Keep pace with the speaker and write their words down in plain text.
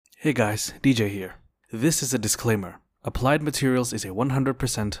Hey guys, DJ here. This is a disclaimer. Applied Materials is a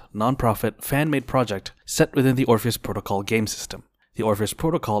 100% non-profit, fan-made project set within the Orpheus Protocol game system. The Orpheus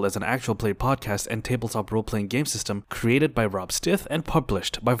Protocol is an actual play podcast and tabletop role-playing game system created by Rob Stith and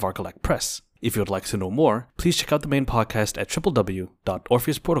published by Varkalek Press. If you would like to know more, please check out the main podcast at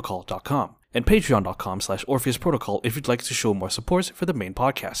www.orpheusprotocol.com and patreon.com/orpheusprotocol if you'd like to show more support for the main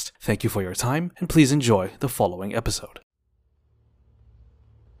podcast. Thank you for your time, and please enjoy the following episode.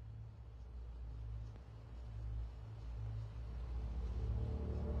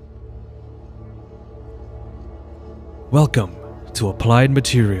 Welcome to Applied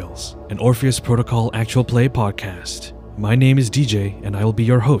Materials, an Orpheus Protocol actual play podcast. My name is DJ, and I will be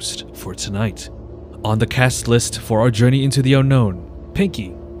your host for tonight. On the cast list for our journey into the unknown,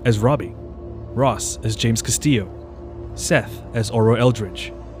 Pinky as Robbie, Ross as James Castillo, Seth as Oro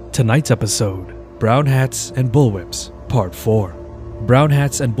Eldridge. Tonight's episode, Brown Hats and Bullwhips, Part 4. Brown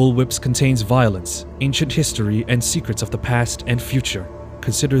Hats and Bullwhips contains violence, ancient history, and secrets of the past and future.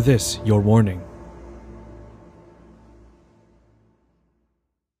 Consider this your warning.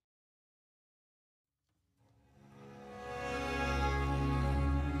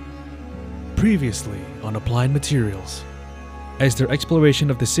 Previously on Applied Materials. As their exploration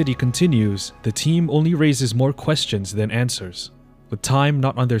of the city continues, the team only raises more questions than answers. With time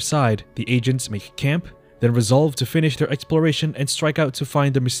not on their side, the agents make camp, then resolve to finish their exploration and strike out to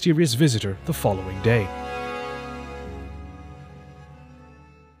find the mysterious visitor the following day.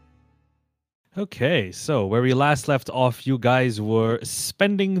 Okay, so where we last left off, you guys were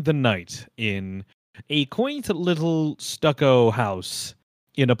spending the night in a quaint little stucco house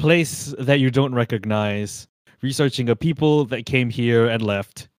in a place that you don't recognize, researching a people that came here and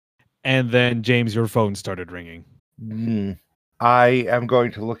left, and then, James, your phone started ringing. I am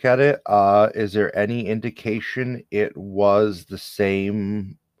going to look at it. Is there any indication it was the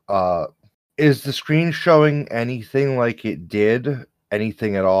same? Is the screen showing anything like it did,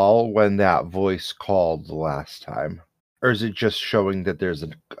 anything at all, when that voice called the last time? Or is it just showing that there's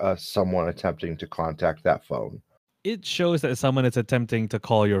someone attempting to contact that phone? It shows that someone is attempting to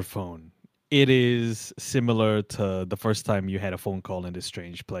call your phone. It is similar to the first time you had a phone call in this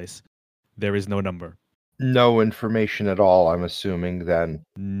strange place. There is no number. No information at all, I'm assuming, then.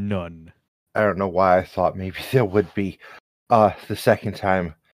 None. I don't know why I thought maybe there would be the second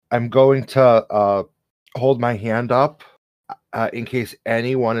time. I'm going to hold my hand up in case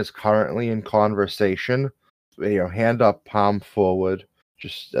anyone is currently in conversation. Hand up, palm forward.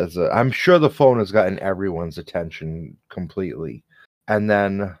 Just as I'm sure the phone has gotten everyone's attention completely. And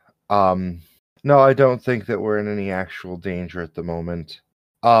then, no, I don't think that we're in any actual danger at the moment.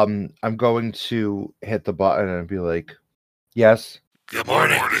 I'm going to hit the button and be like, yes. Good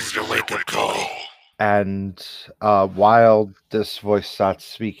morning, this is your wake-up call. And while this voice starts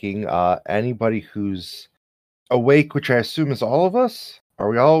speaking, anybody who's awake, which I assume is all of us?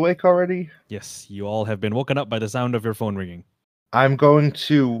 Are we all awake already? Yes, you all have been woken up by the sound of your phone ringing. I'm going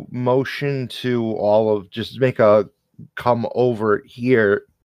to motion to all of, just make a come over here,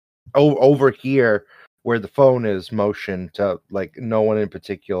 over here where the phone is, motion to, like, no one in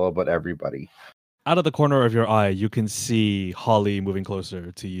particular, but everybody. Out of the corner of your eye, you can see Holly moving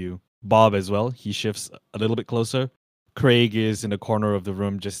closer to you. Bob as well. He shifts a little bit closer. Craig is in the corner of the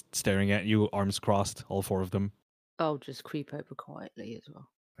room just staring at you, arms crossed, all four of them. I'll just creep over quietly as well.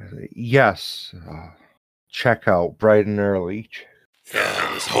 Yes. Check out bright and early. Yeah,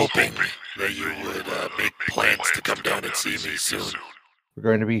 I was hoping that you would make plans to come down and see me soon. We're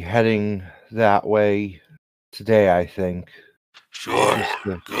going to be heading that way today, I think. Sure,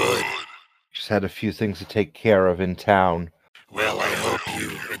 good. Just had a few things to take care of in town. Well, I hope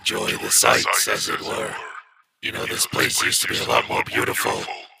you enjoy the sights, as it were. You know, this place used to be a lot more beautiful.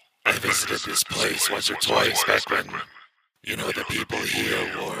 I visited this place once or twice back when, the people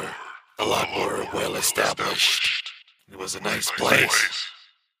here were a lot more well-established. It was a nice place.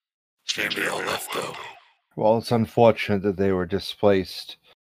 Shame they all left, though. Well, it's unfortunate that they were displaced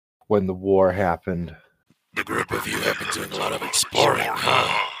when the war happened. The group of you have been doing a lot of exploring, huh?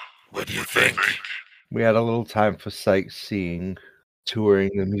 What do you think? We had a little time for sightseeing,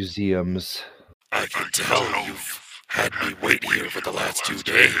 touring the museums. I can tell you've had me wait here for the last 2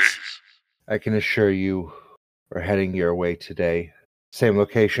 days. I can assure you we're heading your way today. Same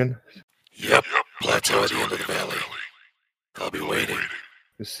location? Yep, plateau at the end of the valley. I'll be waiting.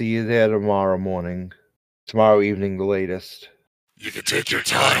 We'll see you there tomorrow morning. Tomorrow evening, the latest. You can take your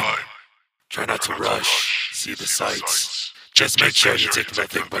time. Try not to rush. See the sights. Just make sure you take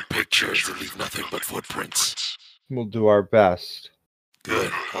nothing but pictures and leave nothing but footprints. We'll do our best.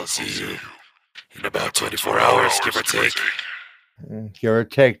 Good. I'll see you in about 24 hours, give or take. Give or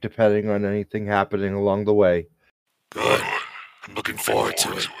take, depending on anything happening along the way. Good. I'm looking forward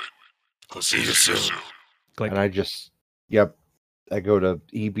to it. I'll see you soon. Click. And I just, yep, I go to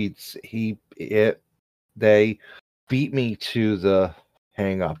they beat me to the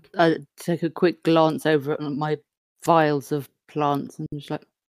hang up. I take a quick glance over at my vials of plants and just like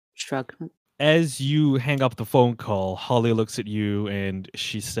shrug. As you hang up the phone call, Holly looks at you and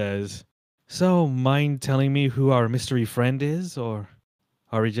she says, "So, mind telling me who our mystery friend is, or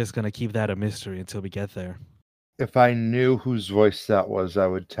are we just going to keep that a mystery until we get there?" If I knew whose voice that was, I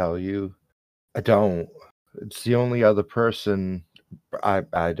would tell you. I don't. It's the only other person.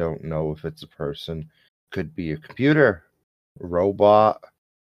 I don't know if it's a person. Could be a computer, a robot,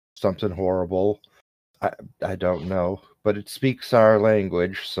 something horrible. I don't know. But it speaks our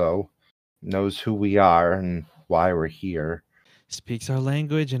language, so knows who we are and why we're here. Speaks our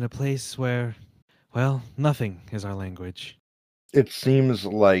language in a place where, well, nothing is our language. It seems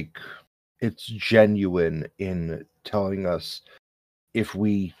like it's genuine in telling us if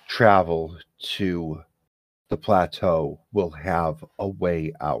we travel to the plateau, we'll have a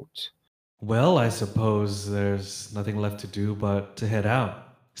way out. Well, I suppose there's nothing left to do but to head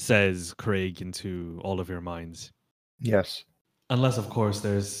out, says Craig into all of your minds. Yes. Unless, of course,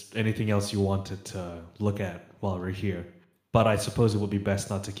 there's anything else you wanted to look at while we're here. But I suppose it would be best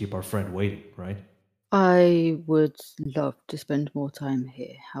not to keep our friend waiting, right? I would love to spend more time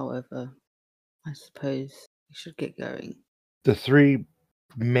here. However, I suppose we should get going. The three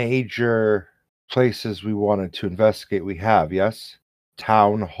major places we wanted to investigate we have, yes?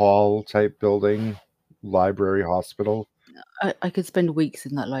 Town hall type building, library, hospital. I could spend weeks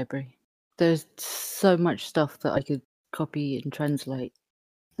in that library. There's so much stuff that I could copy and translate.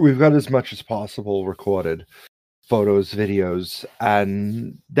 We've got as much as possible recorded. Photos, videos,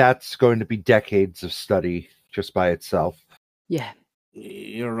 and that's going to be decades of study just by itself. Yeah.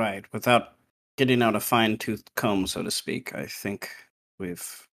 You're right. Without getting out a fine-toothed comb, so to speak, I think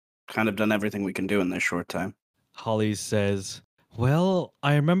we've kind of done everything we can do in this short time. Holly says, "Well,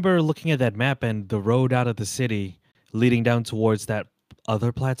 I remember looking at that map and the road out of the city leading down towards that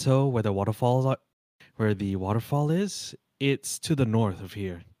other plateau where the waterfall is. It's to the north of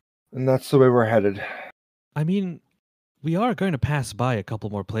here. And that's the way we're headed. I mean, we are going to pass by a couple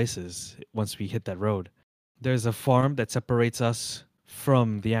more places once we hit that road. There's a farm that separates us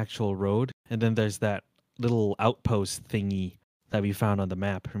from the actual road, and then there's that little outpost thingy that we found on the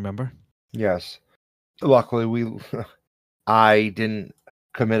map, remember?" Yes. Luckily, I didn't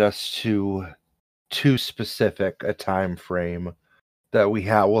commit us to too specific a time frame that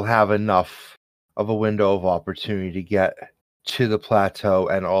we'll have enough of a window of opportunity to get to the plateau,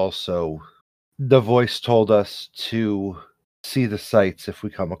 and also the voice told us to see the sights if we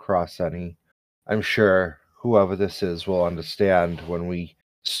come across any. I'm sure whoever this is will understand when we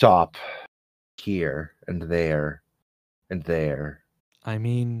stop here and there and there. I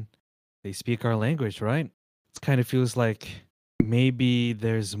mean, they speak our language, right? It kind of feels like maybe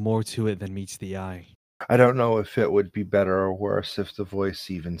there's more to it than meets the eye. I don't know if it would be better or worse if the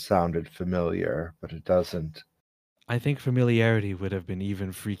voice even sounded familiar, but it doesn't. I think familiarity would have been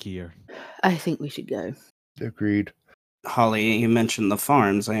even freakier. I think we should go. Agreed. Holly, you mentioned the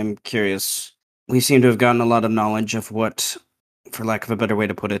farms. I am curious. We seem to have gotten a lot of knowledge of what, for lack of a better way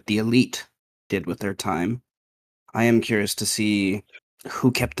to put it, the elite did with their time. I am curious to see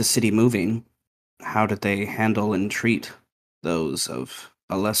who kept the city moving. How did they handle and treat those of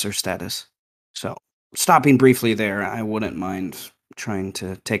a lesser status? So, stopping briefly there, I wouldn't mind trying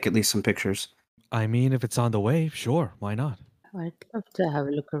to take at least some pictures. I mean, if it's on the way, sure, why not? I'd love to have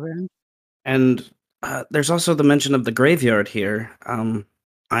a look around. And there's also the mention of the graveyard here.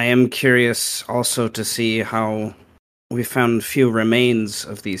 I am curious also to see how we found few remains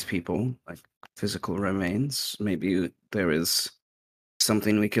of these people, like physical remains. Maybe there is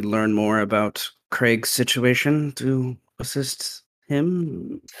something we could learn more about Craig's situation to assist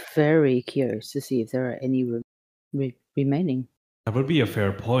him. Very curious to see if there are any remaining. That would be a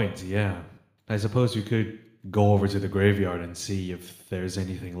fair point, yeah. I suppose you could go over to the graveyard and see if there's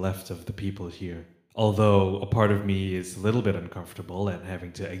anything left of the people here. Although a part of me is a little bit uncomfortable at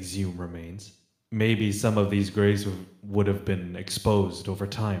having to exhume remains. Maybe some of these graves would have been exposed over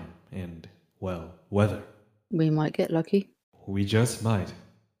time and, well, weather. We might get lucky. We just might.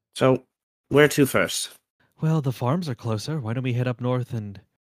 So, where to first? Well, the farms are closer. Why don't we head up north and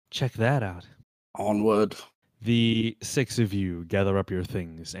check that out? Onward. The six of you gather up your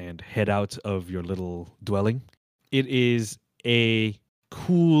things and head out of your little dwelling. It is a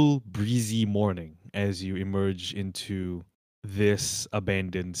cool, breezy morning as you emerge into this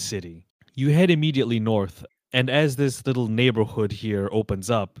abandoned city. You head immediately north And as this little neighborhood here opens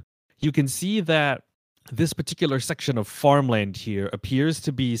up, you can see that this particular section of farmland here appears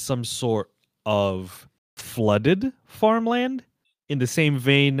to be some sort of flooded farmland in the same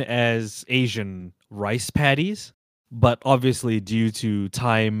vein as Asian rice paddies. But obviously, due to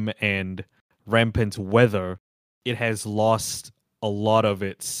time and rampant weather, it has lost a lot of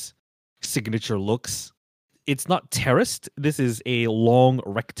its signature looks. It's not terraced. This is a long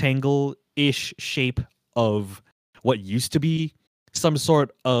rectangle-ish shape of what used to be some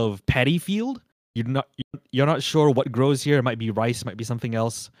sort of paddy field. You're not sure what grows here. It might be rice, might be something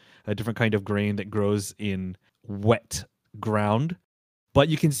else, a different kind of grain that grows in wet ground. But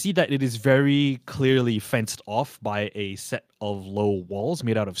you can see that it is very clearly fenced off by a set of low walls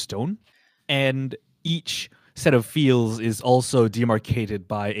made out of stone. And each set of fields is also demarcated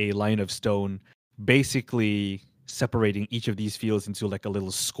by a line of stone, basically separating each of these fields into like a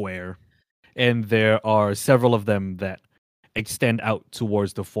little square. And there are several of them that extend out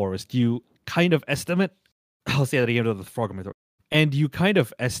towards the forest. You kind of estimate, I'll say that again with the frog in my throat. And you kind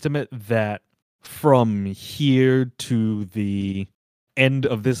of estimate that from here to the end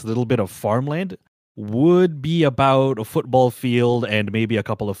of this little bit of farmland would be about a football field and maybe a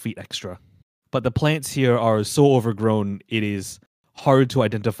couple of feet extra. But the plants here are so overgrown, it is hard to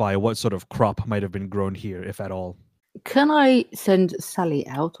identify what sort of crop might have been grown here, if at all. Can I send Sally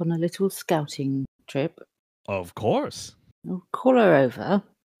out on a little scouting trip? Of course. I'll call her over.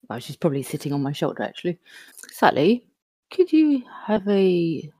 Well, she's probably sitting on my shoulder, actually. Sally, could you have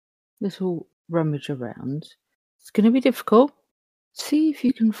a little rummage around? It's going to be difficult. See if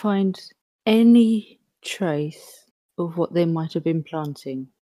you can find any trace of what they might have been planting.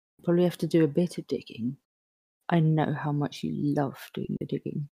 Probably have to do a bit of digging. I know how much you love doing the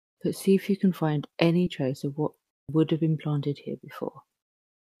digging. But see if you can find any trace of what would have been planted here before.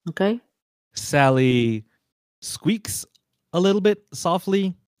 Okay? Sally squeaks a little bit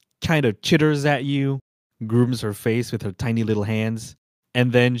softly, kind of chitters at you, grooms her face with her tiny little hands,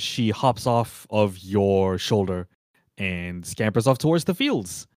 and then she hops off of your shoulder and scampers off towards the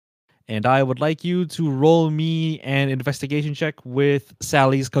fields. And I would like you to roll me an investigation check with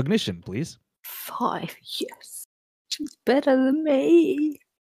Sally's cognition, please. 5, yes. She's better than me.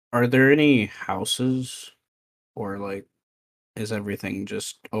 Are there any houses, or like, is everything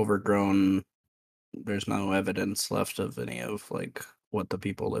just overgrown? There's no evidence left of any of like what the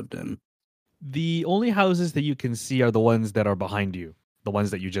people lived in. The only houses that you can see are the ones that are behind you, the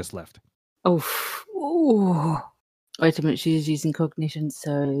ones that you just left. Oh, ooh. Wait a minute, she's using cognition,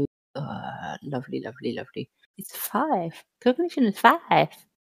 so lovely, lovely, lovely. It's 5. Cognition is 5.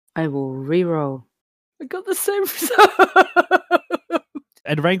 I will re-roll. I got the same result.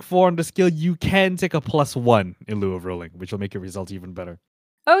 At rank 4 on the skill, you can take a +1 in lieu of rolling, which will make your result even better.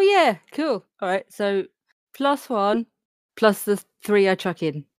 Oh yeah, cool. All right, so +1 plus the 3 I chuck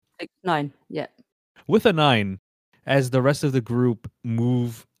in. 9, yeah. With a 9, as the rest of the group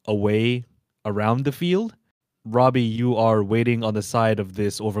move away around the field, Robbie, you are waiting on the side of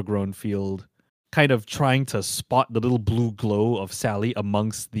this overgrown field, kind of trying to spot the little blue glow of Sally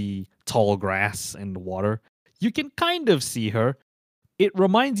amongst the tall grass and water. You can kind of see her. It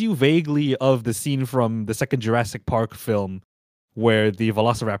reminds you vaguely of the scene from the second Jurassic Park film where the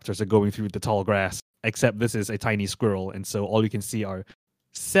velociraptors are going through the tall grass, except this is a tiny squirrel, and so all you can see are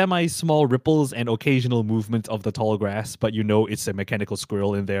semi-small ripples and occasional movement of the tall grass, but you know it's a mechanical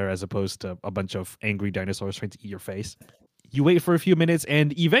squirrel in there as opposed to a bunch of angry dinosaurs trying to eat your face. You wait for a few minutes,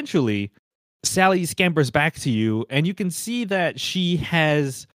 and eventually, Sally scampers back to you, and you can see that she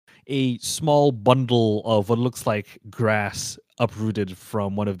has a small bundle of what looks like grass uprooted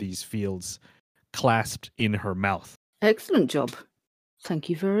from one of these fields, clasped in her mouth. Excellent job. Thank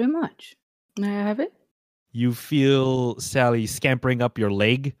you very much. May I have it? You feel Sally scampering up your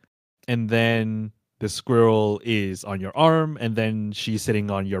leg, and then the squirrel is on your arm, and then she's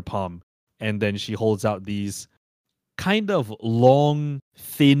sitting on your palm. And then she holds out these kind of long,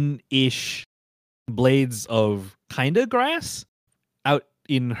 thin-ish blades of kind of grass out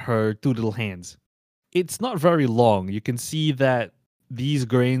in her 2 little hands. It's not very long. You can see that these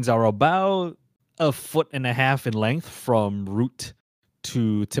grains are about 1.5 feet in length from root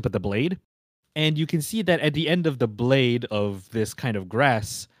to tip of the blade. And you can see that at the end of the blade of this kind of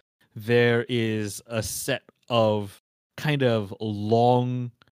grass, there is a set of kind of long-ish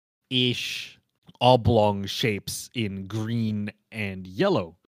oblong shapes in green and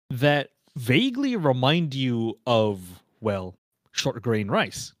yellow that vaguely remind you of, well, short grain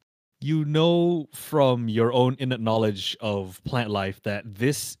rice. You know from your own innate knowledge of plant life that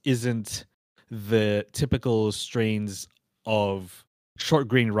this isn't the typical strains of short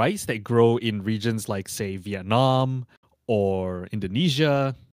grain rice that grow in regions like, say, Vietnam or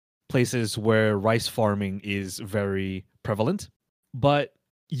Indonesia, places where rice farming is very prevalent. But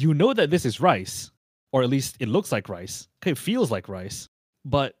you know that this is rice, or at least it looks like rice. Okay, it feels like rice,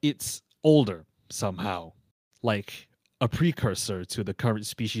 but it's older somehow, like a precursor to the current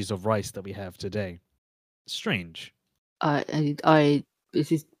species of rice that we have today. Strange.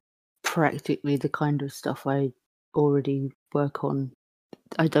 This is practically the kind of stuff I already work on.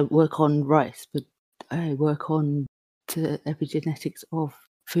 I don't work on rice, but I work on the epigenetics of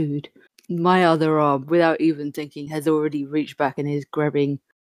food. My other arm, without even thinking, has already reached back and is grabbing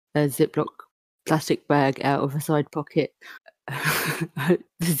a Ziploc plastic bag out of a side pocket.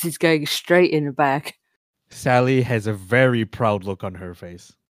 This is going straight in a bag. Sally has a very proud look on her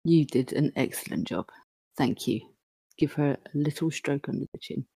face. You did an excellent job. Thank you. Give her a little stroke under the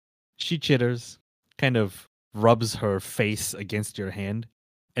chin. She chitters, kind of rubs her face against your hand,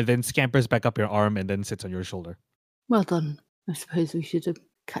 and then scampers back up your arm and then sits on your shoulder. Well done. I suppose we should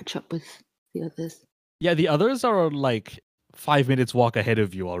catch up with the others. Yeah, the others are like 5 minutes walk ahead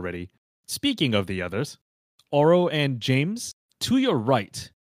of you already. Speaking of the others, Oro and James, to your right,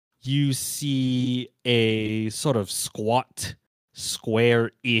 you see a sort of squat,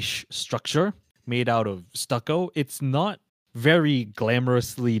 square-ish structure made out of stucco. It's not very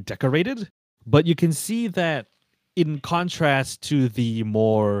glamorously decorated, but you can see that in contrast to the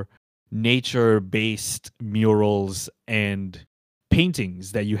more nature-based murals and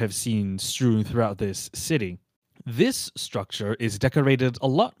paintings that you have seen strewn throughout this city, this structure is decorated a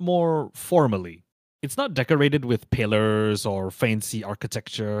lot more formally. It's not decorated with pillars or fancy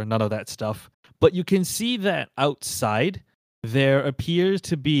architecture, none of that stuff. But you can see that outside there appears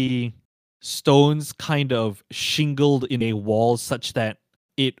to be stones kind of shingled in a wall such that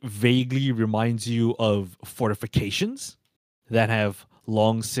it vaguely reminds you of fortifications that have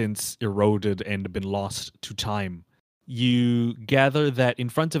long since eroded and been lost to time. You gather that in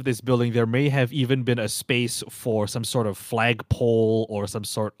front of this building there may have even been a space for some sort of flagpole or some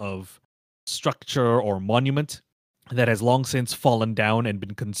sort of structure or monument that has long since fallen down and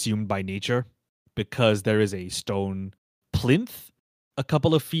been consumed by nature, because there is a stone plinth a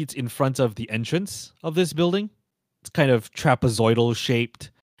couple of feet in front of the entrance of this building. It's kind of trapezoidal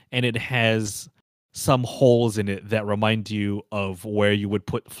shaped, and it has some holes in it that remind you of where you would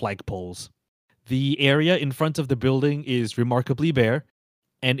put flagpoles. The area in front of the building is remarkably bare,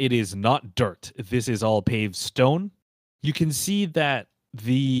 and it is not dirt. This is all paved stone. You can see that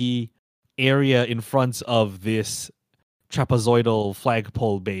the area in front of this trapezoidal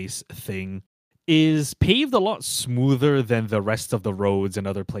flagpole base thing is paved a lot smoother than the rest of the roads and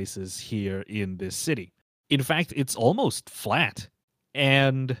other places here in this city. In fact, it's almost flat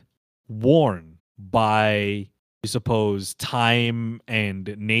and worn by, I suppose, time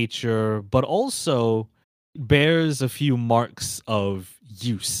and nature, but also bears a few marks of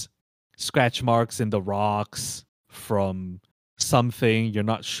use. Scratch marks in the rocks from something. You're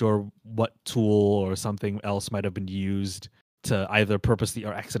not sure what tool or something else might have been used to either purposely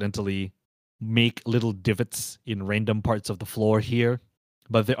or accidentally make little divots in random parts of the floor here.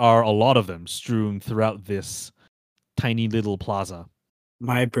 But there are a lot of them strewn throughout this tiny little plaza.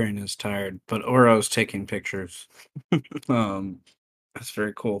 My brain is tired, but Oro's taking pictures. That's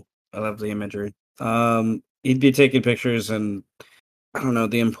very cool. I love the imagery. He'd be taking pictures, and I don't know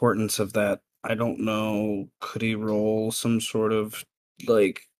the importance of that. I don't know. Could he roll some sort of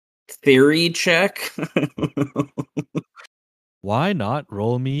like theory check? Why not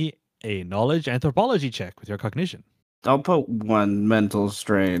roll me a knowledge anthropology check with your cognition? I'll put one mental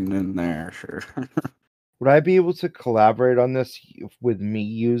strain in there, sure. Would I be able to collaborate on this with me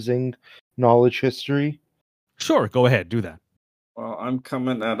using knowledge history? Sure, go ahead, do that. Well, I'm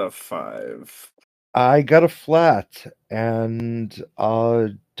coming at a 5. I got a flat and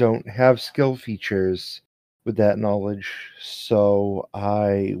don't have skill features with that knowledge. So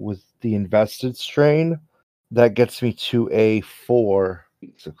with the invested strain, that gets me to a 4.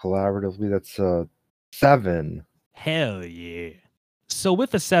 So collaboratively, that's a 7. Hell yeah. So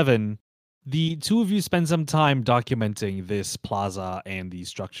with the 7, the two of you spend some time documenting this plaza and the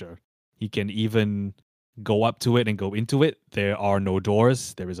structure. You can even go up to it and go into it. There are no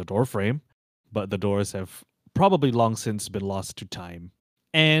doors. There is a door frame, but the doors have probably long since been lost to time.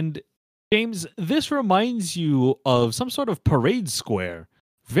 And James, this reminds you of some sort of parade square.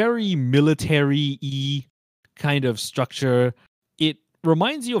 Very military-y kind of structure. It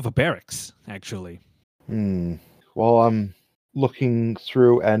reminds you of a barracks, actually. While I'm looking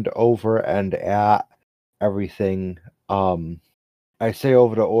through and over and at everything, I say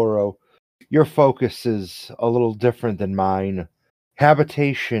over to Oro, your focus is a little different than mine.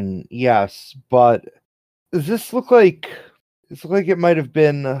 Habitation, yes, but does this look like it might have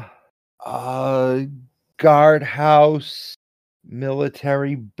been a guardhouse,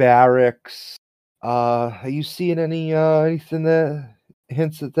 military barracks? Are you seeing anything that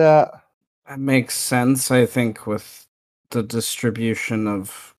hints at that? That makes sense, I think, with the distribution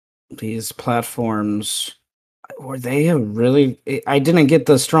of these platforms. Were they a really... I didn't get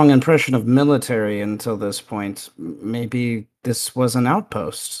the strong impression of military until this point. Maybe this was an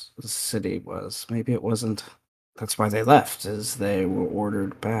outpost, the city was. Maybe it wasn't. That's why they left, is they were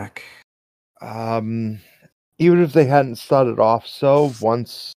ordered back. Even if they hadn't started off so,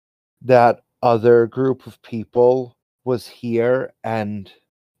 once that other group of people was here and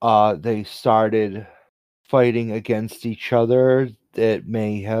they started fighting against each other, it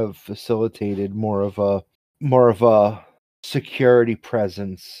may have facilitated more of a security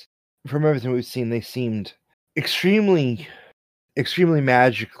presence. From everything we've seen, they seemed extremely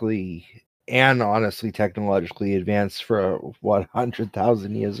magically and honestly technologically advanced for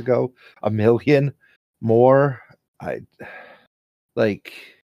 100,000 years ago, a million more. I like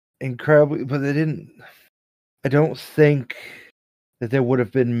incredibly, but they didn't. I don't think that there would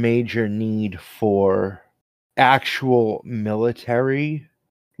have been major need for actual military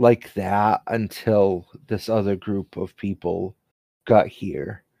like that until this other group of people got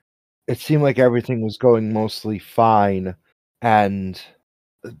here. It seemed like everything was going mostly fine and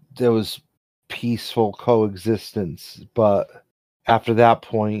there was peaceful coexistence, but after that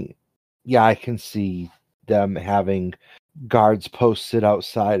point, yeah, I can see them having guards posted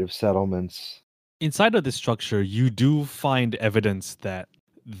outside of settlements. Inside of this structure, you do find evidence that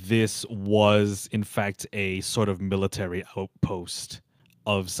this was, in fact, a sort of military outpost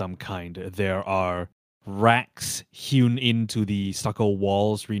of some kind. There are racks hewn into the stucco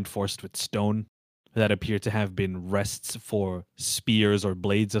walls, reinforced with stone, that appear to have been rests for spears or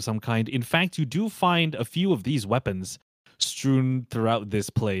blades of some kind. In fact, you do find a few of these weapons strewn throughout this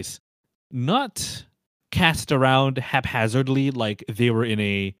place, not cast around haphazardly like they were in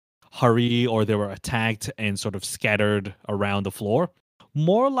a hurry or they were attacked and sort of scattered around the floor.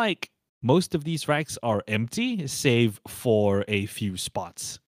 More like most of these racks are empty, save for a few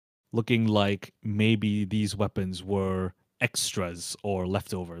spots, looking like maybe these weapons were extras or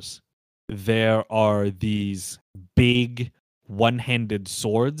leftovers. There are these big one-handed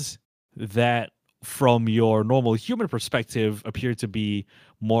swords that, from your normal human perspective, appear to be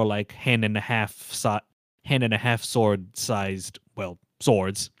more like hand and a half sword sized, well,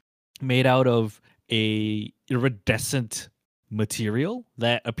 swords made out of a iridescent material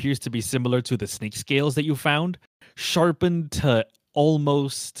that appears to be similar to the snake scales that you found, sharpened to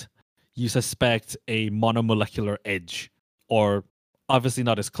almost, you suspect, a monomolecular edge, or obviously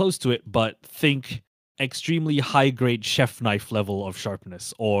not as close to it, but think extremely high grade chef knife level of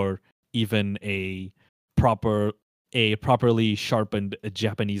sharpness, or even a properly sharpened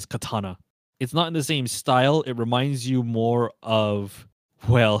Japanese katana. It's not in the same style. It reminds you more of,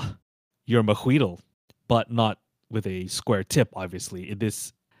 well, your mahuidal, but not with a square tip, obviously.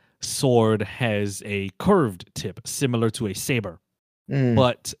 This sword has a curved tip, similar to a saber.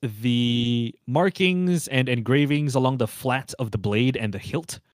 But the markings and engravings along the flat of the blade and the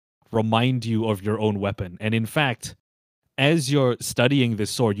hilt remind you of your own weapon. And in fact, as you're studying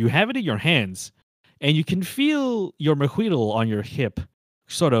this sword, you have it in your hands, and you can feel your mahuidal on your hip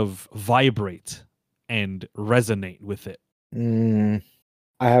sort of vibrate and resonate with it.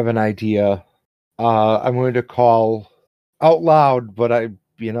 I have an idea. I'm going to call out loud, but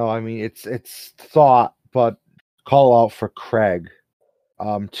it's thought, but call out for Craig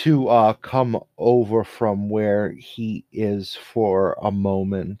to come over from where he is for a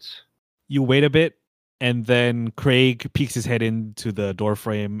moment. You wait a bit, and then Craig peeks his head into the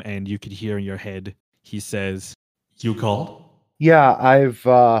doorframe, and you can hear in your head, he says, "You called?" Yeah, I've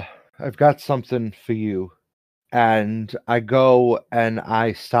got something for you. And I go and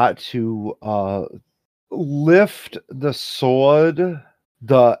I start to lift the sword,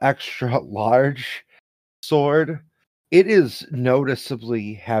 the extra large sword. It is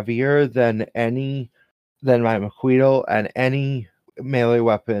noticeably heavier than my mahuidal and any melee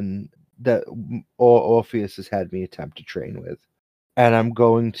weapon that Orpheus has had me attempt to train with. And I'm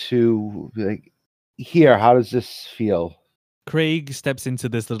going to be like, here, how does this feel? Craig steps into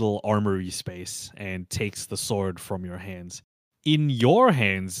this little armory space and takes the sword from your hands. In your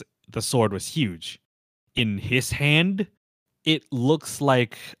hands, the sword was huge. In his hand, it looks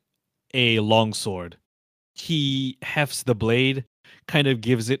like a longsword. He hefts the blade, kind of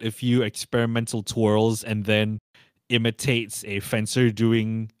gives it a few experimental twirls, and then imitates a fencer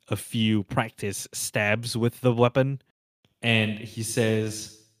doing a few practice stabs with the weapon. And he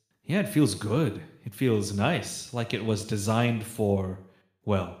says, yeah, it feels good. It feels nice, like it was designed for,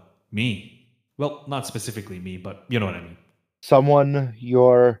 well, me. Well, not specifically me, but you know what I mean. Someone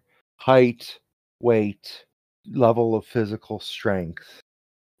your height, weight, level of physical strength.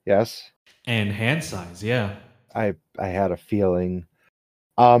 Yes, And hand size, yeah. I had a feeling.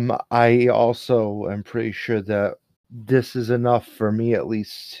 I also am pretty sure that this is enough for me at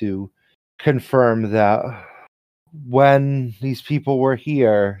least to confirm that when these people were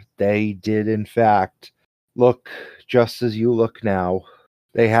here, they did in fact look just as you look now.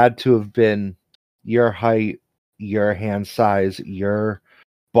 They had to have been your height, your hand size, your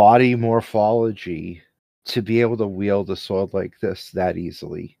body morphology to be able to wield a sword like this that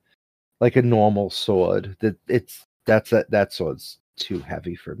easily. Like a normal sword. That sword's too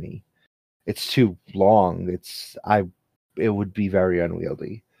heavy for me. It's too long. It would be very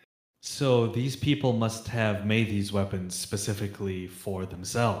unwieldy. So these people must have made these weapons specifically for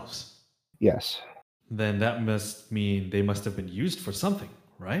themselves. Yes. Then that must mean they must have been used for something,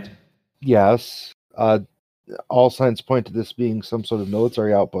 right? Yes. All signs point to this being some sort of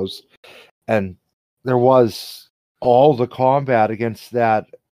military outpost. And there was all the combat against that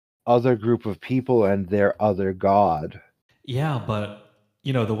other group of people and their other god. Yeah, but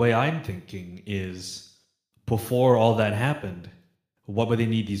the way I'm thinking is before all that happened, what would they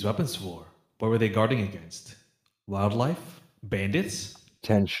need these weapons for? What were they guarding against? Wildlife? Bandits?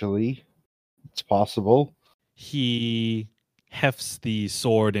 Potentially. It's possible. He hefts the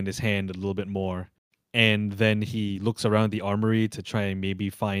sword in his hand a little bit more, and then he looks around the armory to try and maybe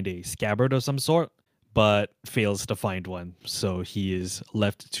find a scabbard of some sort, but fails to find one, so he is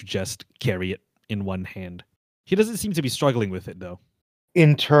left to just carry it in one hand. He doesn't seem to be struggling with it, though.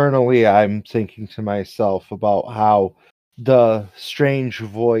 Internally, I'm thinking to myself about how the strange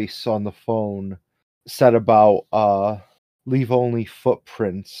voice on the phone said about leave only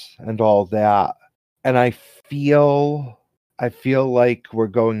footprints and all that. And I feel like we're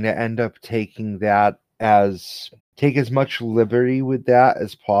going to end up taking that take as much liberty with that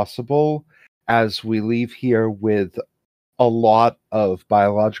as possible as we leave here with a lot of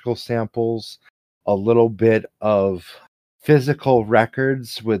biological samples, a little bit of physical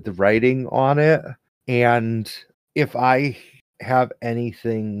records with the writing on it. And if I have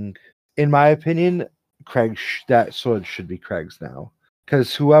anything, in my opinion, that sword should be Craig's now.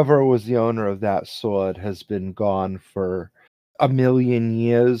 Because whoever was the owner of that sword has been gone for 1,000,000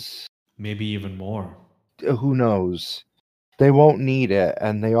 years. Maybe even more. Who knows? They won't need it,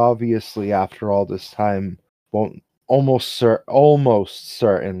 and they obviously, after all this time, won't almost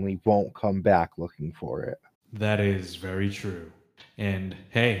certainly won't come back looking for it. That is very true. And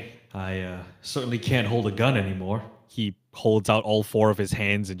hey, I certainly can't hold a gun anymore. He holds out all four of his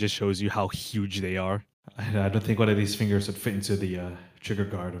hands and just shows you how huge they are. I don't think one of these fingers would fit into the trigger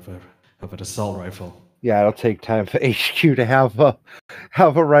guard of an assault rifle. Yeah, it'll take time for HQ to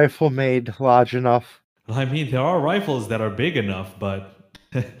have a rifle made large enough. I mean, there are rifles that are big enough, but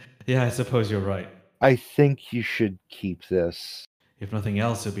yeah, I suppose you're right. I think you should keep this. If nothing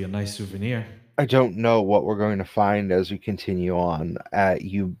else, it'd be a nice souvenir. I don't know what we're going to find as we continue on.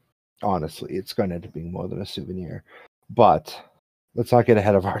 Honestly, it's going to end up being more than a souvenir. But let's not get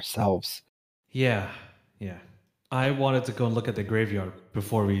ahead of ourselves. Yeah. I wanted to go and look at the graveyard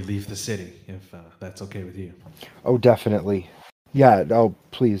before we leave the city, if that's okay with you. Oh, definitely. Yeah, oh,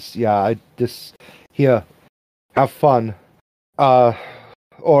 please. Yeah, here, have fun.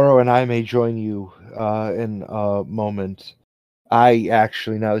 Oro and I may join you in a moment. I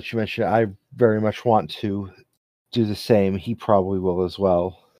actually, now that you mention it, I very much want to do the same. He probably will as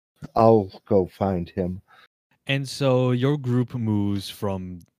well. I'll go find him. And so your group moves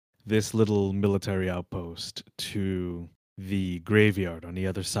from this little military outpost to the graveyard on the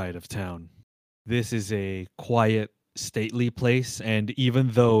other side of town. This is a quiet, stately place, and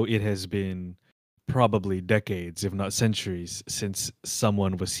even though it has been probably decades, if not centuries, since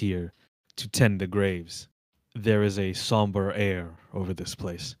someone was here to tend the graves, there is a somber air over this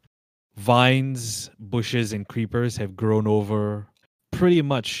place. Vines, bushes, and creepers have grown over pretty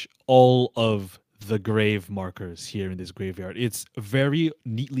much all of the grave markers here in this graveyard. It's very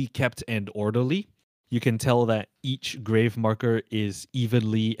neatly kept and orderly. You can tell that each grave marker is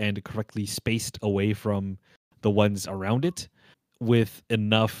evenly and correctly spaced away from the ones around it, with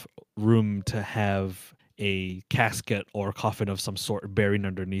enough room to have a casket or coffin of some sort buried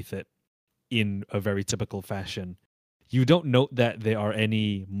underneath it in a very typical fashion. You don't note that there are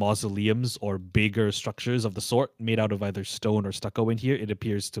any mausoleums or bigger structures of the sort made out of either stone or stucco in here. It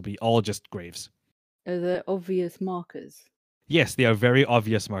appears to be all just graves. Are there obvious markers? Yes, they are very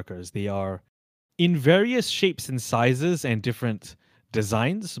obvious markers. They are in various shapes and sizes and different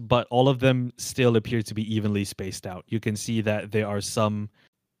designs, but all of them still appear to be evenly spaced out. You can see that there are some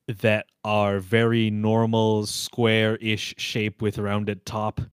that are very normal square-ish shape with rounded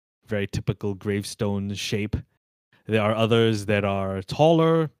top, very typical gravestone shape. There are others that are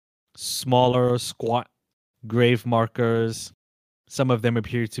taller, smaller, squat grave markers. Some of them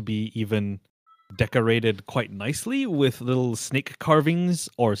appear to be even decorated quite nicely with little snake carvings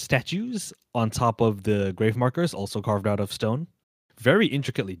or statues on top of the grave markers, also carved out of stone. Very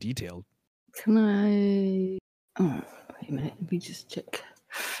intricately detailed. Can I? Oh, wait a minute. Let me just check.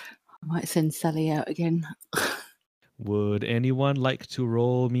 I might send Sally out again. Would anyone like to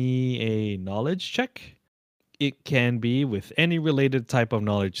roll me a knowledge check? It can be with any related type of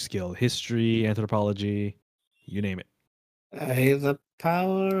knowledge skill, history, anthropology, you name it. The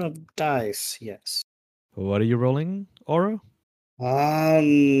power of dice, yes. What are you rolling, Oro?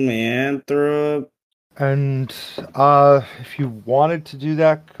 Anthrop. And if you wanted to do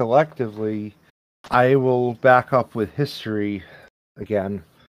that collectively, I will back up with history again.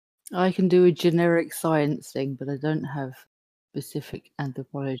 I can do a generic science thing, but I don't have specific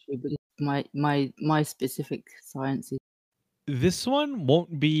anthropology. But my specific science is. This one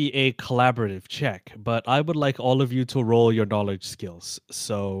won't be a collaborative check, but I would like all of you to roll your knowledge skills.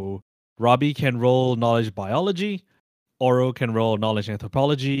 So Robbie can roll knowledge biology, Oro can roll knowledge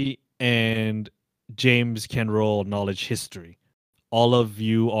anthropology, and James can roll knowledge history. All of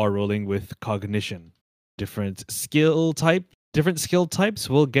you are rolling with cognition. Different skill types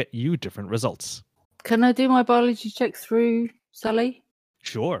will get you different results. Can I do my biology check through Sally?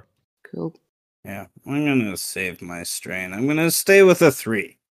 Sure. Cool. Yeah, I'm gonna save my strain. I'm gonna stay with a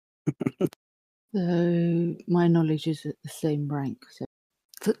 3. So my knowledge is at the same rank. So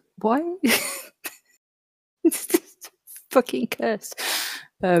why? It's just fucking cursed.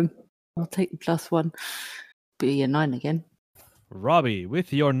 I'll take the +1. Be a 9 again. Robbie,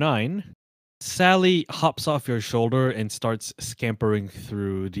 with your 9, Sally hops off your shoulder and starts scampering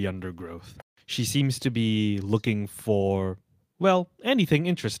through the undergrowth. She seems to be looking for, well, anything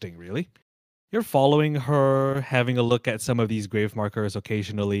interesting, really. You're following her, having a look at some of these grave markers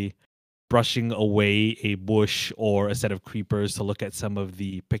occasionally, brushing away a bush or a set of creepers to look at some of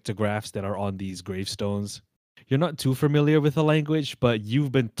the pictographs that are on these gravestones. You're not too familiar with the language, but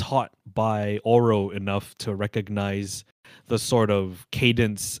you've been taught by Oro enough to recognize the sort of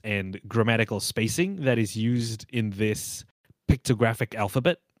cadence and grammatical spacing that is used in this pictographic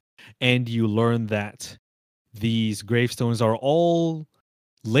alphabet. And you learn that these gravestones are all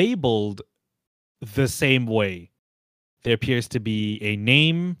labeled the same way. There appears to be a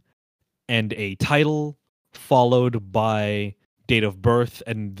name and a title, followed by date of birth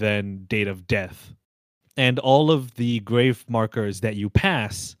and then date of death. And all of the grave markers that you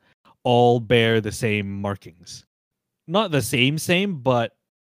pass all bear the same markings. Not the same, but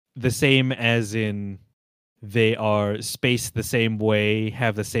the same as in they are spaced the same way,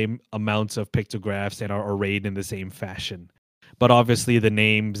 have the same amounts of pictographs, and are arrayed in the same fashion. But obviously the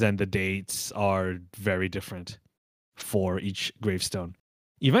names and the dates are very different for each gravestone.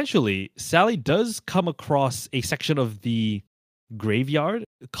 Eventually, Sally does come across a section of the graveyard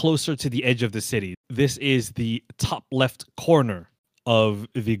closer to the edge of the city. This is the top left corner of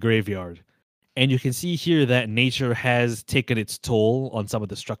the graveyard. And you can see here that nature has taken its toll on some of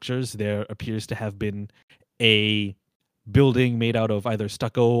the structures. There appears to have been a building made out of either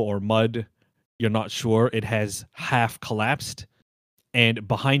stucco or mud. You're not sure. It has half collapsed. And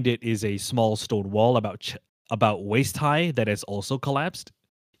behind it is a small stone wall about waist high that has also collapsed.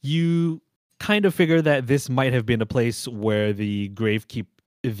 You kind of figure that this might have been a place where the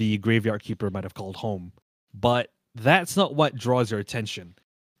graveyard keeper might have called home. But that's not what draws your attention.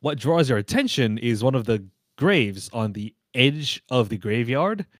 What draws your attention is one of the graves on the edge of the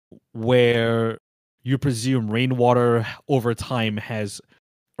graveyard where you presume rainwater over time has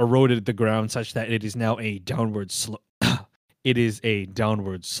eroded the ground such that it is now a downward slope. It is a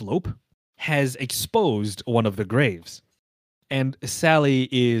downward slope, has exposed one of the graves. And Sally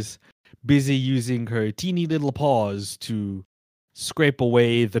is busy using her teeny little paws to scrape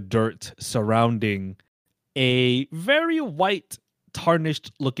away the dirt surrounding a very white,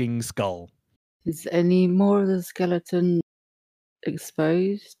 tarnished-looking skull. Is any more of the skeleton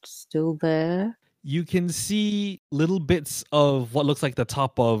exposed? Still there? You can see little bits of what looks like the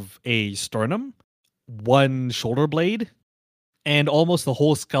top of a sternum, one shoulder blade, and almost the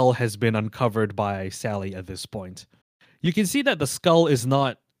whole skull has been uncovered by Sally at this point. You can see that the skull is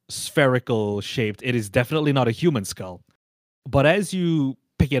not spherical shaped. It is definitely not a human skull. But as you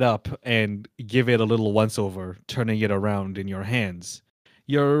pick it up and give it a little once over, turning it around in your hands,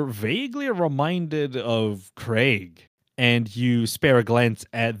 you're vaguely reminded of Craig, and you spare a glance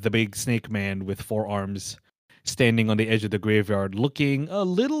at the big snake man with 4 arms standing on the edge of the graveyard, looking a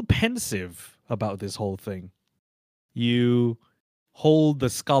little pensive about this whole thing. You hold the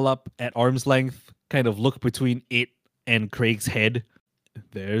skull up at arm's length, kind of look between it and Craig's head.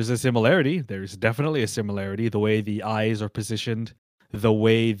 There's a similarity. There's definitely a similarity. The way the eyes are positioned, the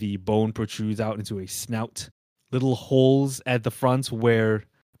way the bone protrudes out into a snout, little holes at the front where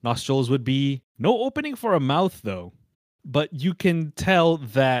nostrils would be. No opening for a mouth, though. But you can tell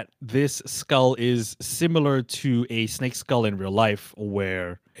that this skull is similar to a snake skull in real life,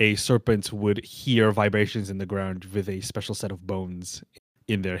 where a serpent would hear vibrations in the ground with a special set of bones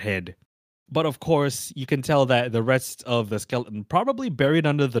in their head. But of course, you can tell that the rest of the skeleton, probably buried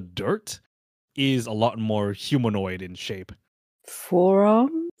under the dirt, is a lot more humanoid in shape. 4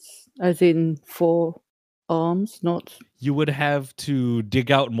 arms? As in 4 arms, not. You would have to dig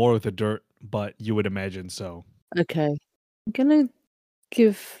out more of the dirt, but you would imagine so. Okay. I'm gonna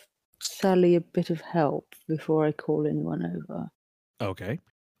give Sally a bit of help before I call anyone over. Okay.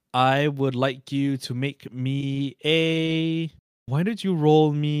 I would like you to make me a... Why don't you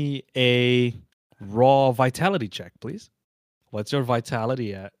roll me a raw vitality check, please? What's your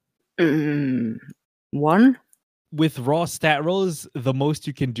vitality at? 1? With raw stat rolls, the most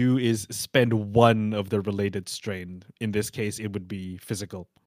you can do is spend 1 of the related strain. In this case, it would be physical.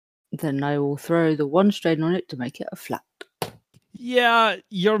 Then I will throw the 1 strain on it to make it a flat. Yeah,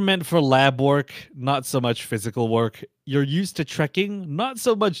 you're meant for lab work, not so much physical work. You're used to trekking, not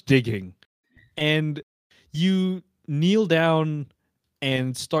so much digging. And you kneel down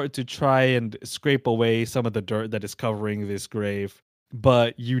and start to try and scrape away some of the dirt that is covering this grave,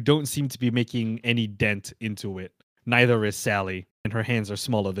 but you don't seem to be making any dent into it. Neither is Sally, and her hands are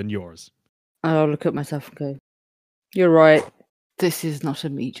smaller than yours. I'll look at myself and go, "You're right. This is not a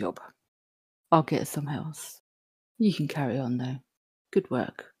me job. I'll get some else. You can carry on, though. Good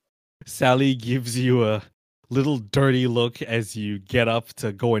work." Sally gives you a little dirty look as you get up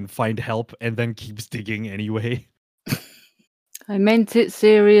to go and find help, and then keeps digging anyway. I meant it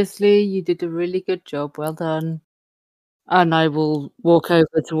seriously. You did a really good job. Well done. And I will walk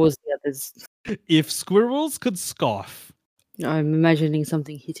over towards the others. If squirrels could scoff. I'm imagining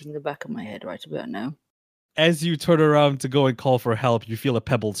something hitting the back of my head right about now. As you turn around to go and call for help, you feel a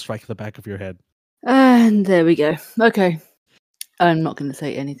pebble strike the back of your head. And there we go. Okay. I'm not going to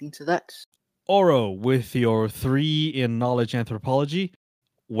say anything to that. Oro, with your 3 in knowledge anthropology,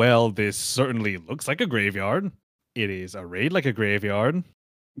 well, this certainly looks like a graveyard. It is arrayed like a graveyard.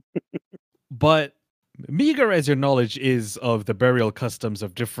 But meager as your knowledge is of the burial customs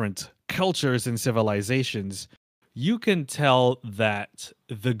of different cultures and civilizations, you can tell that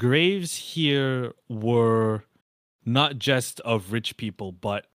the graves here were not just of rich people,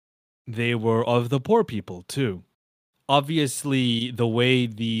 but they were of the poor people too. Obviously, the way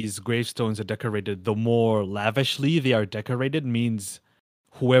these gravestones are decorated, the more lavishly they are decorated means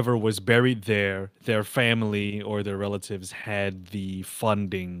whoever was buried there, their family or their relatives had the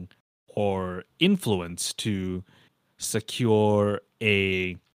funding or influence to secure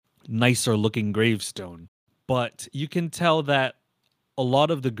a nicer looking gravestone. But you can tell that a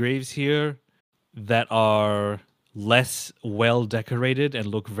lot of the graves here that are less well decorated and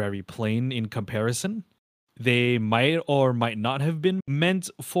look very plain in comparison, they might or might not have been meant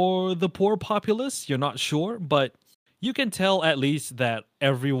for the poor populace. You're not sure, but you can tell at least that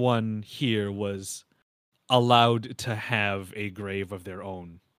everyone here was allowed to have a grave of their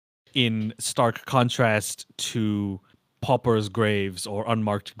own, in stark contrast to paupers' graves or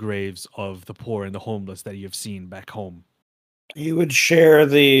unmarked graves of the poor and the homeless that you've seen back home. You would share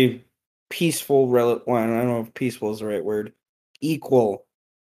the peaceful, well, I don't know if peaceful is the right word, equal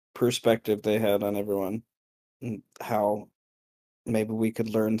perspective they had on everyone, and how maybe we could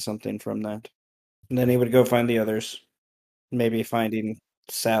learn something from that. And then he would go find the others, maybe finding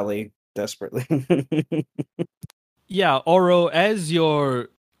Sally desperately. Yeah, Oro, as you're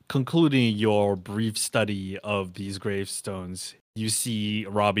concluding your brief study of these gravestones, you see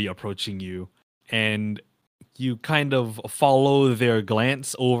Robbie approaching you, and you kind of follow their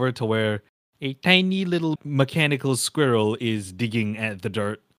glance over to where a tiny little mechanical squirrel is digging at the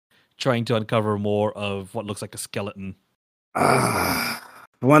dirt, trying to uncover more of what looks like a skeleton.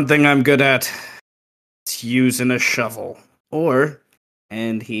 One thing I'm good at is using a shovel.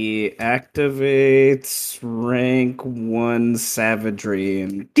 And he activates rank 1 savagery,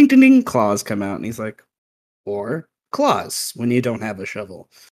 and ding ding ding, claws come out, and he's like, or claws when you don't have a shovel.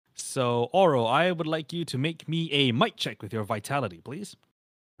 So, Oro, I would like you to make me a might check with your vitality, please.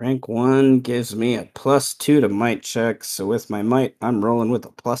 Rank 1 gives me a +2 to might check, so with my might, I'm rolling with a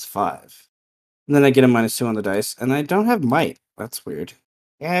 +5. And then I get a -2 on the dice, and I don't have might. That's weird.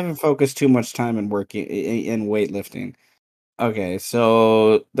 I haven't focused too much time in working in weightlifting. Okay,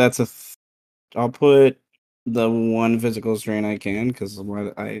 so that's I'll put the one physical strain I can because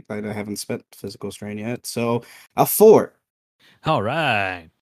I haven't spent physical strain yet. So a 4. All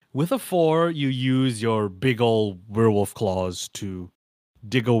right. With a 4, you use your big ol' werewolf claws to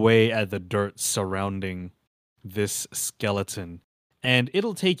dig away at the dirt surrounding this skeleton. And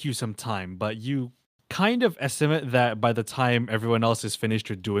it'll take you some time, but you kind of estimate that by the time everyone else is finished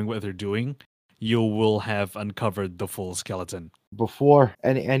with doing what they're doing, you will have uncovered the full skeleton. Before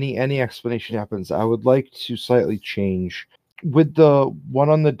any explanation happens, I would like to slightly change. With the one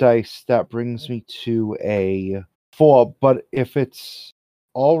on the dice, that brings me to a 4. But if it's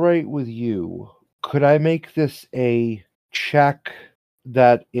all right with you, could I make this a check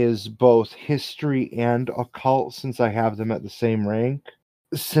that is both history and occult, since I have them at the same rank?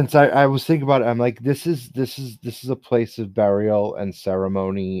 Since I was thinking about it, I'm like, this is a place of burial and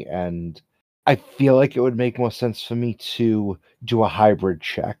ceremony, and I feel like it would make more sense for me to do a hybrid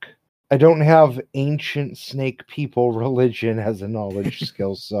check. I don't have ancient snake people religion as a knowledge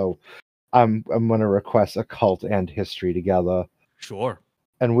skill, so I'm gonna request occult and history together. Sure.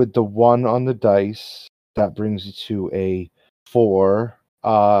 And with the 1 on the dice, that brings you to a 4.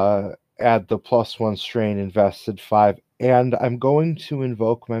 Add the +1 strain, invested 5. And I'm going to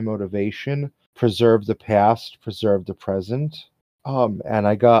invoke my motivation, preserve the past, preserve the present. And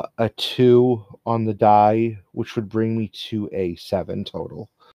I got a 2 on the die, which would bring me to a 7 total.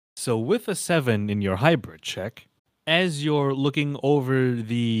 So with a 7 in your hybrid check, as you're looking over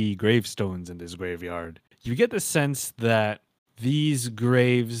the gravestones in this graveyard, you get the sense that these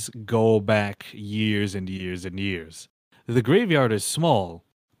graves go back years and years and years. The graveyard is small,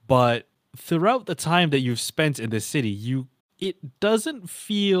 but throughout the time that you've spent in this city, it doesn't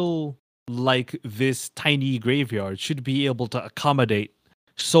feel like this tiny graveyard should be able to accommodate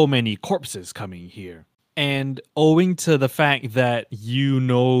so many corpses coming here. And owing to the fact that you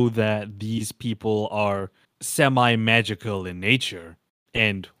know that these people are semi-magical in nature,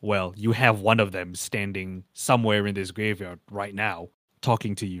 and, well, you have one of them standing somewhere in this graveyard right now,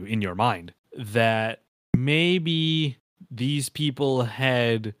 talking to you in your mind, that maybe these people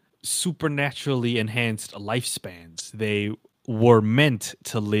had supernaturally enhanced lifespans. They were meant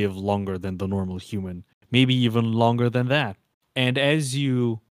to live longer than the normal human, maybe even longer than that. And as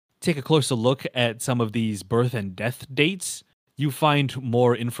you take a closer look at some of these birth and death dates, you find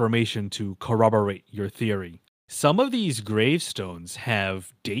more information to corroborate your theory. Some of these gravestones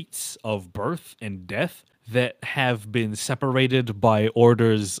have dates of birth and death that have been separated by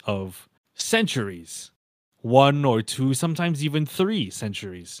orders of centuries, 1 or 2, sometimes even 3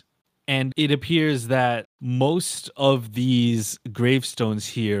 centuries. And it appears that most of these gravestones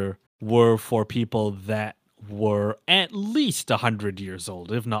here were for people that were at least 100 years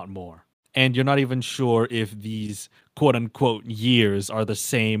old, if not more. And you're not even sure if these quote unquote years are the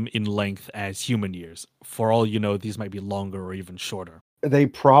same in length as human years. For all you know, these might be longer or even shorter. They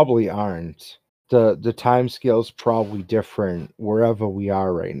probably aren't. The time scale's probably different wherever we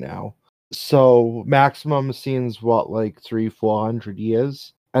are right now. So maximum seems what, like 300-400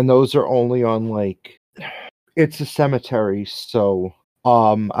 years? And those are only on, like, it's a cemetery, so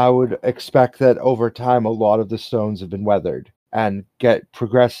I would expect that over time a lot of the stones have been weathered and get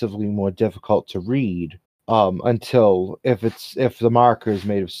progressively more difficult to read, until if the marker is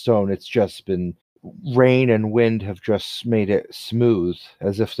made of stone, it's just been rain and wind have just made it smooth,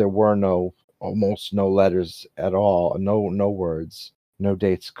 as if there were almost no letters at all, no words, no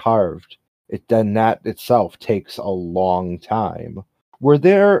dates carved. That itself takes a long time. Are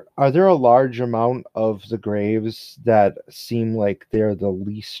there a large amount of the graves that seem like they're the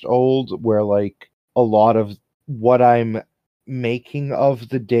least old, where, like, a lot of what I'm making of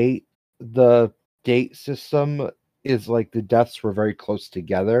the date system is like the deaths were very close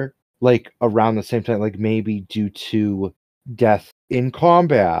together, like around the same time, like maybe due to death in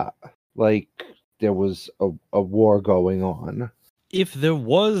combat, like there was a war going on? If there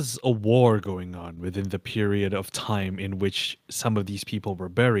was a war going on within the period of time in which some of these people were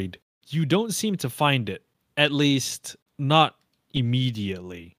buried, you don't seem to find it, at least not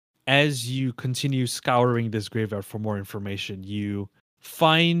immediately. As you continue scouring this graveyard for more information, you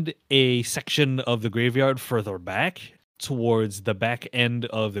find a section of the graveyard further back, towards the back end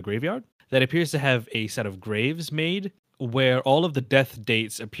of the graveyard, that appears to have a set of graves made where all of the death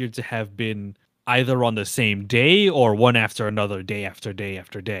dates appear to have been either on the same day or one after another, day after day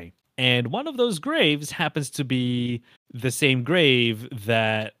after day. And one of those graves happens to be the same grave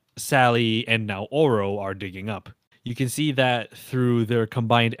that Sally and now Oro are digging up. You can see that through their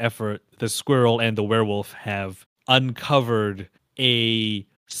combined effort, the squirrel and the werewolf have uncovered a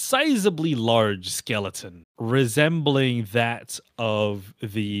sizably large skeleton resembling that of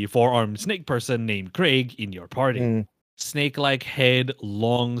the four-armed snake person named Craig in your party. Snake-like head,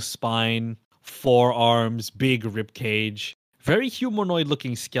 long spine, forearms, big rib cage, very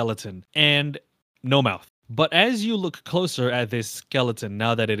humanoid-looking skeleton, and no mouth. But as you look closer at this skeleton,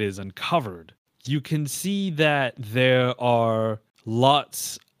 now that it is uncovered, you can see that there are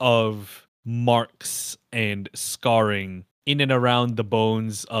lots of marks and scarring in and around the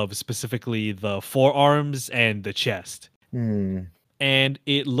bones of specifically the forearms and the chest. And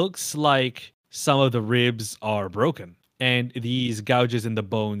it looks like some of the ribs are broken. And these gouges in the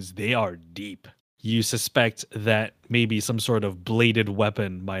bones, they are deep. You suspect that maybe some sort of bladed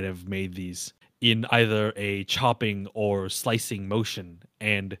weapon might have made these in either a chopping or slicing motion.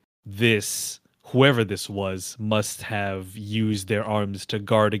 And this, whoever this was, must have used their arms to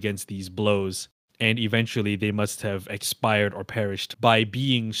guard against these blows. And eventually they must have expired or perished by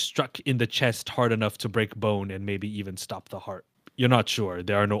being struck in the chest hard enough to break bone and maybe even stop the heart. You're not sure.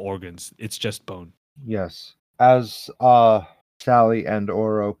 There are no organs. It's just bone. Yes. As Sally and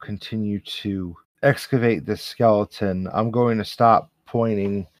Oro continue to excavate this skeleton, I'm going to stop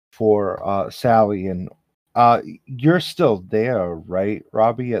pointing for Sally, and you're still there, right,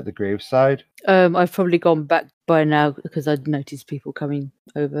 Robbie, at the graveside? I've probably gone back by now because I'd noticed people coming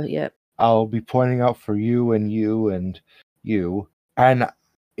over. Yeah. I'll be pointing out for you and you and you. And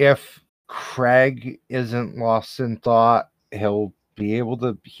if Craig isn't lost in thought, he'll be able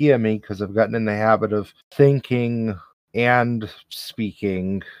to hear me because I've gotten in the habit of thinking and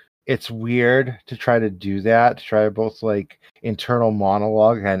speaking. It's weird to try to do that, to try both like internal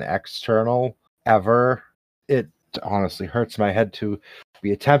monologue and external ever. It honestly hurts my head to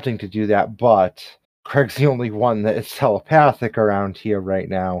be attempting to do that, but Craig's the only one that is telepathic around here right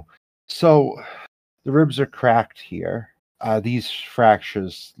now. So the ribs are cracked here. These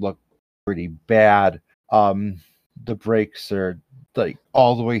fractures look pretty bad. The breaks are like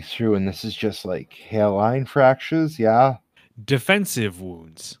all the way through, and this is just like hairline fractures, yeah? Defensive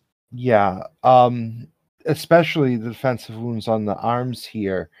wounds. Yeah. Especially the defensive wounds on the arms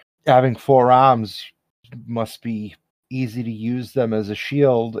here. Having 4 arms must be easy to use them as a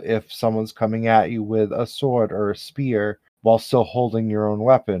shield if someone's coming at you with a sword or a spear while still holding your own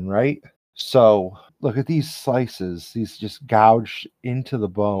weapon, right? So look at these slices. These just gouged into the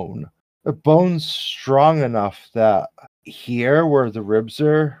bone. The bone's strong enough that here where the ribs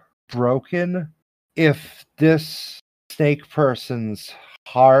are broken, if this snake person's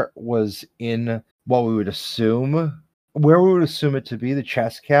heart was in what we would assume, where we would assume it to be, the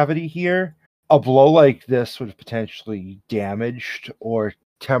chest cavity here, a blow like this would have potentially damaged or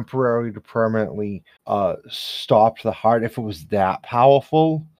temporarily to permanently stopped the heart if it was that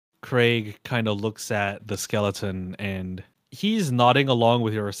powerful. Craig kind of looks at the skeleton and he's nodding along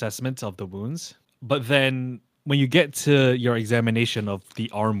with your assessment of the wounds. But then when you get to your examination of the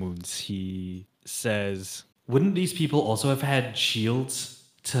arm wounds, he says, "Wouldn't these people also have had shields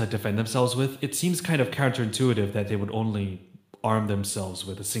to defend themselves with? It seems kind of counterintuitive that they would only arm themselves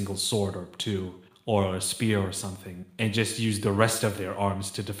with a single sword or 2 or a spear or something and just use the rest of their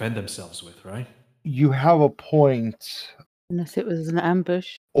arms to defend themselves with, right?" You have a point. Unless it was an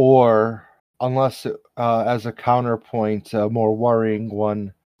ambush. Or, unless as a counterpoint, a more worrying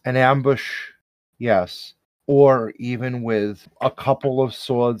one, an ambush, yes. Or even with a couple of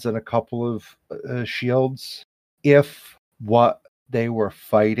swords and a couple of shields, if what they were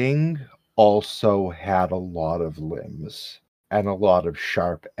fighting also had a lot of limbs and a lot of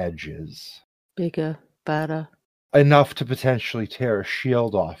sharp edges. Bigger, badder. Enough to potentially tear a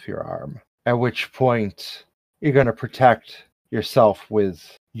shield off your arm, at which point you're going to protect yourself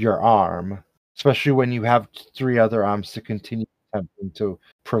with your arm, especially when you have 3 other arms to continue attempting to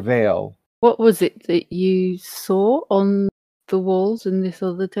prevail. What was it that you saw on the walls in this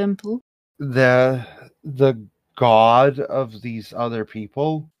other temple? The god of these other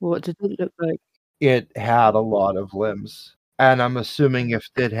people, What did it look like? it had a lot of limbs. And I'm assuming if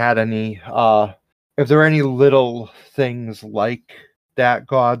it had any, if there were any little things like that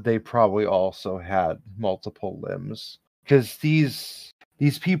god, they probably also had multiple limbs. Because these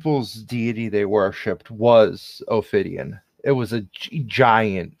people's deity they worshipped was Ophidian. It was a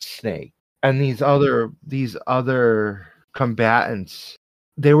giant snake. And these other combatants,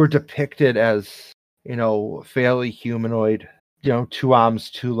 they were depicted as, fairly humanoid, 2 arms,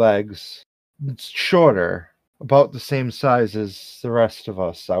 2 legs, shorter, about the same size as the rest of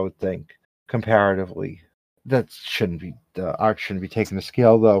us, I would think, comparatively. That shouldn't be the art shouldn't be taken to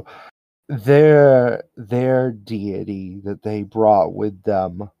scale though. Their deity that they brought with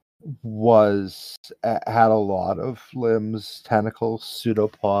them had a lot of limbs, tentacles,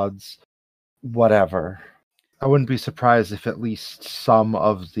 pseudopods, whatever. I wouldn't be surprised if at least some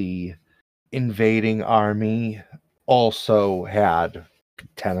of the invading army also had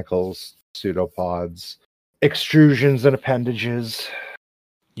tentacles, pseudopods, extrusions, and appendages.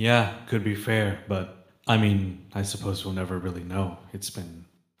 Yeah, could be fair, but I mean, I suppose we'll never really know. It's been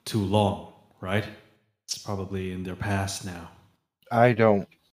too long, right? It's probably in their past now. I don't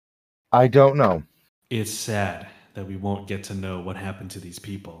know. It's sad that we won't get to know what happened to these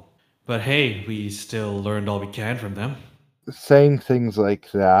people. But hey, we still learned all we can from them. Saying things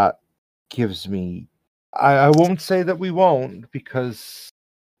like that gives me. I won't say that we won't, because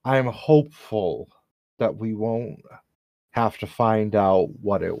I'm hopeful that we won't have to find out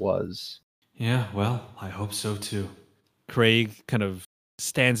what it was. Yeah, well, I hope so too. Craig kind of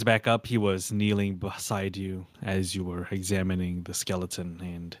stands back up. He was kneeling beside you as you were examining the skeleton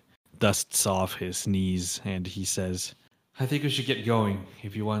and dusts off his knees, and he says, I think we should get going.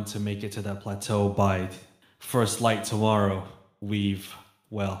 If you want to make it to that plateau by first light tomorrow, we've,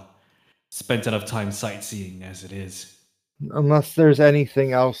 well, spent enough time sightseeing as it is. Unless there's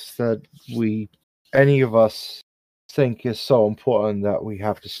anything else that any of us think is so important that we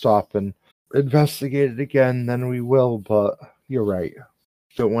have to stop and investigate it again, then we will, but you're right.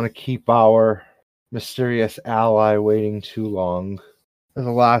 Don't want to keep our mysterious ally waiting too long. And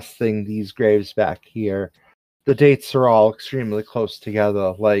the last thing, these graves back here, the dates are all extremely close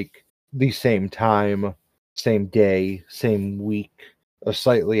together, like the same time, same day, same week, or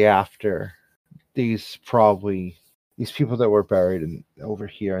slightly after. These people that were buried over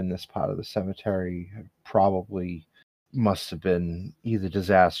here in this part of the cemetery probably must have been either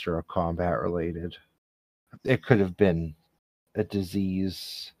disaster or combat related. It could have been a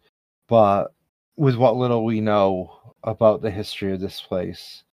disease, but with what little we know about the history of this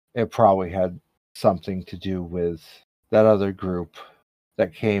place, it probably had something to do with that other group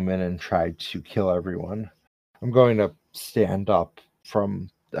that came in and tried to kill everyone. I'm going to stand up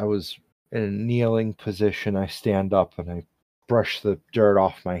I was in a kneeling position. I stand up and I brush the dirt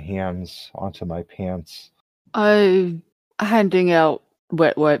off my hands onto my pants. I'm handing out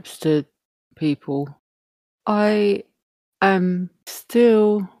wet wipes to people. I am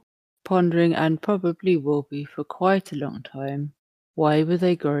still pondering, and probably will be for quite a long time, why were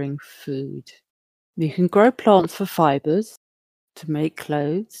they growing food? You can grow plants for fibers, to make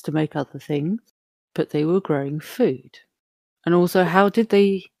clothes, to make other things, but they were growing food. And also, how did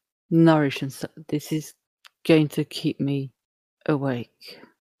they nourish themselves? This is going to keep me awake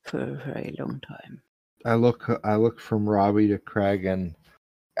for a very long time. I look from Robbie to Craig, and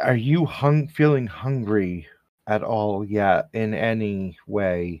are you feeling hungry at all yet in any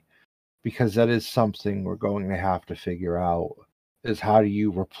way? Because that is something we're going to have to figure out, is how do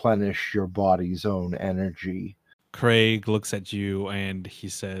you replenish your body's own energy? Craig looks at you and he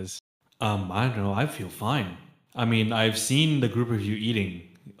says, I don't know, I feel fine. I mean, I've seen the group of you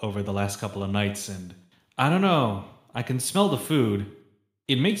eating over the last couple of nights, and I don't know, I can smell the food.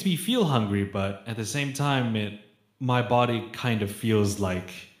 It makes me feel hungry, but at the same time, my body kind of feels like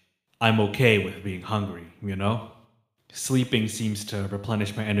I'm okay with being hungry, you know? Sleeping seems to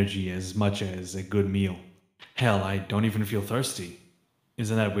replenish my energy as much as a good meal. Hell, I don't even feel thirsty.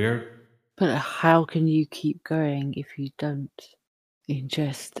 Isn't that weird? But how can you keep going if you don't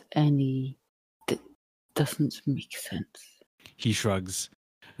ingest any? That doesn't make sense. He shrugs.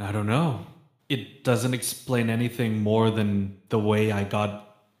 I don't know. It doesn't explain anything more than the way I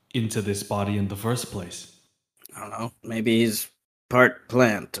got into this body in the first place. I don't know. Maybe he's part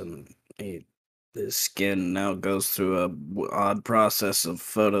plant, and his skin now goes through a odd process of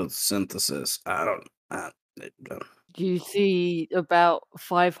photosynthesis. I don't. Do you see about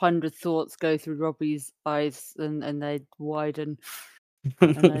 500 thoughts go through Robbie's eyes, and they widen?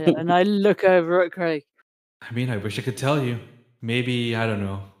 and I look over at Craig. I mean, I wish I could tell you. Maybe, I don't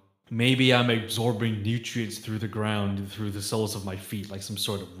know. Maybe I'm absorbing nutrients through the ground, through the soles of my feet, like some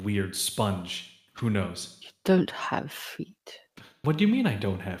sort of weird sponge. Who knows? You don't have feet. What do you mean I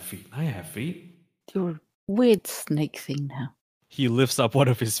don't have feet? I have feet. You're a weird snake thing now. He lifts up one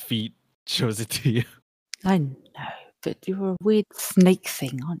of his feet, shows it to you. I know, but you're a weird snake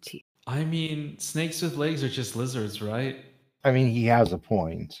thing, aren't you? I mean, snakes with legs are just lizards, right? I mean, he has a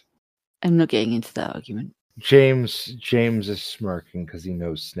point. I'm not getting into that argument. James is smirking because he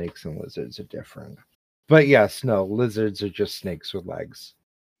knows snakes and lizards are different. But yes, no, lizards are just snakes with legs.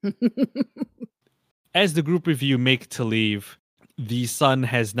 As the group of you make to leave, the sun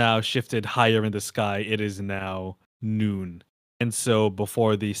has now shifted higher in the sky. It is now noon. And so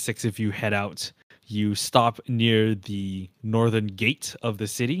before the six of you head out, you stop near the northern gate of the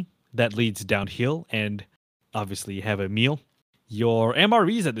city that leads downhill and obviously have a meal. Your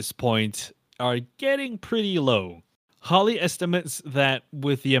MREs at this point are getting pretty low. Holly estimates that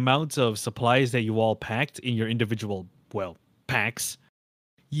with the amount of supplies that you all packed in your individual, packs,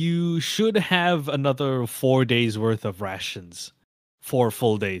 you should have another 4 days worth of rations. 4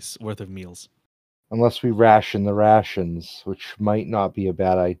 full days worth of meals. Unless we ration the rations, which might not be a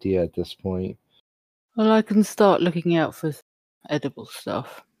bad idea at this point. Well, I can start looking out for edible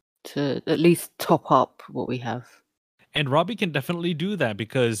stuff to at least top up what we have. And Robbie can definitely do that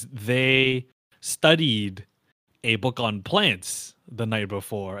because they studied a book on plants the night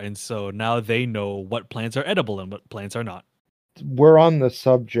before. And so now they know what plants are edible and what plants are not. We're on the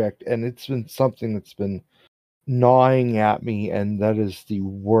subject, and it's been something that's been gnawing at me, and that is the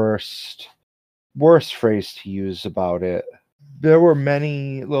worst phrase to use about it. There were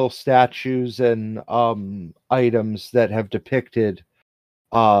many little statues and items that have depicted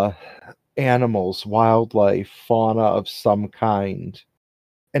animals, wildlife, fauna of some kind,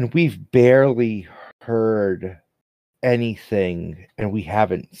 and we've barely heard anything, and we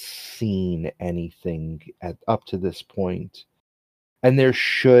haven't seen anything up to this point. And there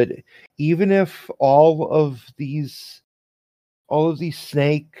should, even if all of these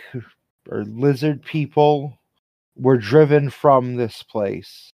snake or lizard people were driven from this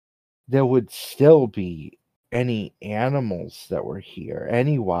place, there would still be any animals that were here,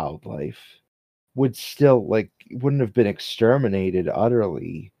 any wildlife would still, wouldn't have been exterminated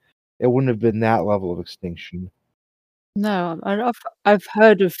utterly. It wouldn't have been that level of extinction. No, I've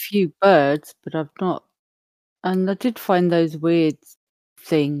heard of few birds, but I've not. And I did find those weird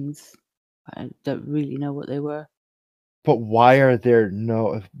things. I don't really know what they were. But why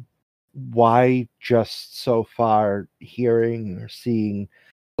just so far hearing or seeing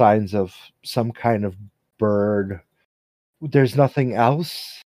signs of some kind of bird? There's nothing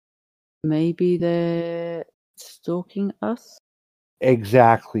else? Maybe they're stalking us?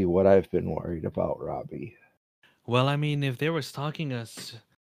 Exactly what I've been worried about, Robbie. Well, I mean, if they were stalking us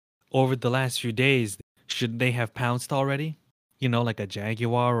over the last few days, shouldn't they have pounced already? You know, like a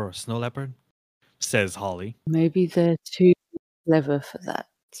jaguar or a snow leopard? Says Holly. Maybe they're too clever for that.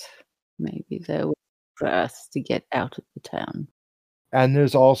 Maybe they're waiting for us to get out of the town. And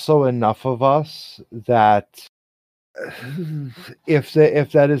there's also enough of us that if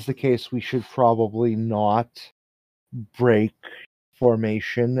that is the case, we should probably not break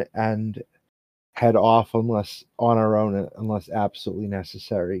formation and head off unless on our own, unless absolutely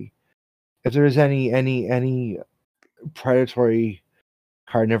necessary. If there's any predatory,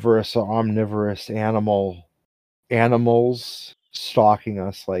 carnivorous or omnivorous animals stalking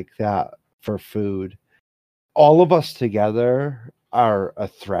us like that for food, all of us together are a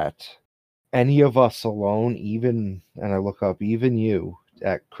threat. Any of us alone, even, and I look up, even you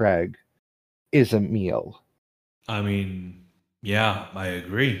at Craig, is a meal. I mean, yeah, I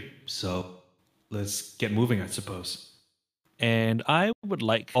agree. So let's get moving, I suppose. And I would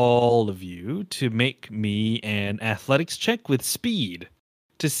like all of you to make me an athletics check with speed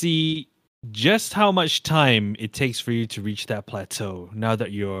to see just how much time it takes for you to reach that plateau now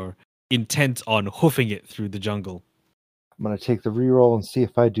that you're intent on hoofing it through the jungle. I'm going to take the reroll and see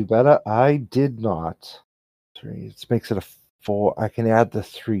if I do better. I did not. 3. It makes it a 4. I can add the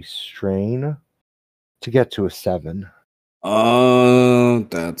 3 strain to get to a 7. Oh,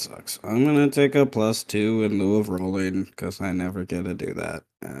 that sucks. I'm gonna take a +2 in lieu of rolling because I never get to do that.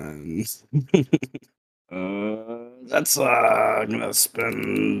 And that's I'm gonna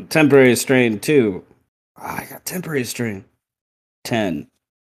spend temporary strain too. I got temporary strain. 10.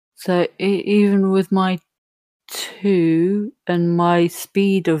 So even with my 2 and my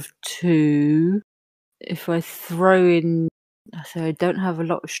speed of 2, if I throw in, so I don't have a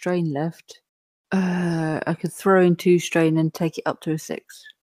lot of strain left. I could throw in 2 strain and take it up to a 6.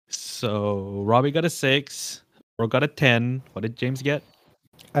 So Robbie got a 6, Ro got a 10. What did James get?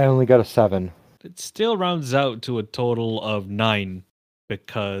 I only got a 7. It still rounds out to a total of 9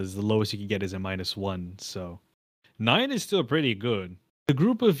 because the lowest you can get is a -1. So 9 is still pretty good. The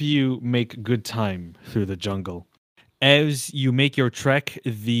group of you make good time through the jungle. As you make your trek,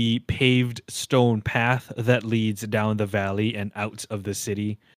 the paved stone path that leads down the valley and out of the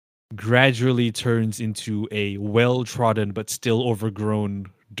city gradually turns into a well-trodden but still overgrown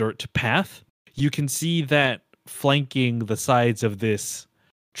dirt path. You can see that flanking the sides of this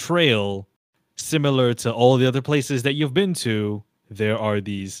trail, similar to all the other places that you've been to, there are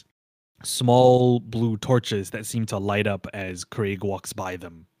these small blue torches that seem to light up as Craig walks by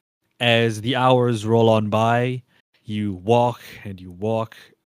them. As the hours roll on by, you walk and you walk.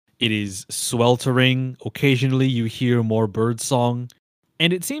 It is sweltering. Occasionally, you hear more bird song.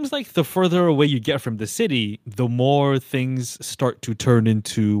 And it seems like the further away you get from the city, the more things start to turn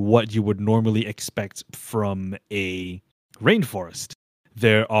into what you would normally expect from a rainforest.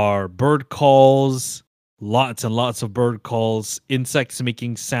 There are bird calls, lots and lots of bird calls, insects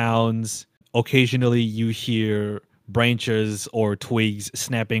making sounds. Occasionally, you hear branches or twigs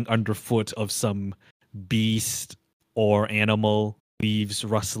snapping underfoot of some beast or animal, leaves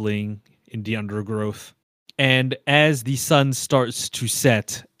rustling in the undergrowth. And as the sun starts to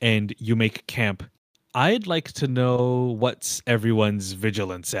set and you make camp, I'd like to know what's everyone's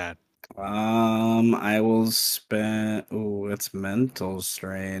vigilance at. I will spend. Oh, it's mental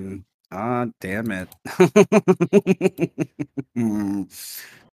strain. Ah, damn it.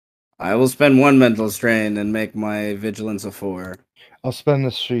 I will spend 1 mental strain and make my vigilance a 4. I'll spend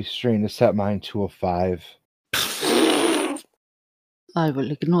the strain to set mine to a 5. I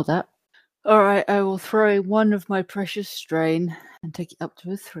will ignore that. All right, I will throw one of my precious strain and take it up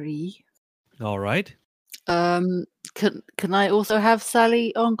to a 3. All right. Can I also have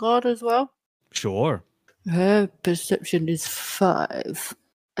Sally on guard as well? Sure. Her perception is 5.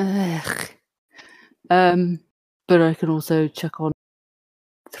 Ugh. But I can also check on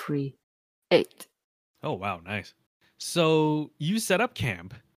 3. 8. Oh, wow. Nice. So you set up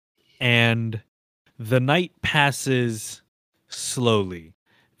camp and the night passes slowly.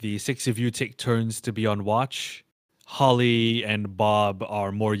 The 6 of you take turns to be on watch. Holly and Bob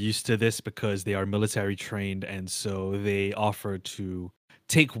are more used to this because they are military trained, and so they offer to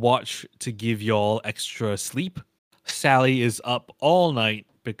take watch to give y'all extra sleep. Sally is up all night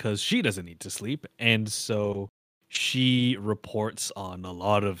because she doesn't need to sleep, and so she reports on a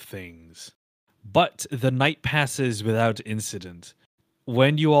lot of things. But the night passes without incident.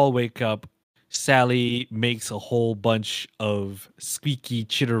 When you all wake up, Sally makes a whole bunch of squeaky,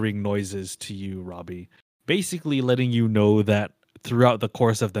 chittering noises to you, Robbie, basically letting you know that throughout the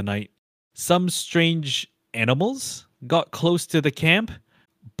course of the night, some strange animals got close to the camp,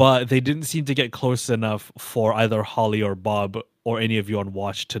 but they didn't seem to get close enough for either Holly or Bob or any of you on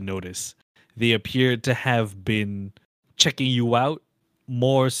watch to notice. They appeared to have been checking you out,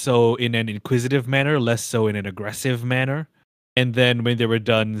 more so in an inquisitive manner, less so in an aggressive manner. And then when they were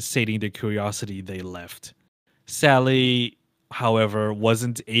done sating their curiosity, they left. Sally, however,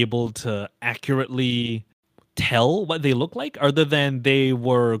 wasn't able to accurately tell what they looked like other than they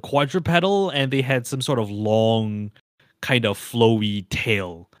were quadrupedal and they had some sort of long, kind of flowy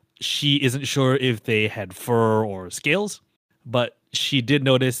tail. She isn't sure if they had fur or scales, but she did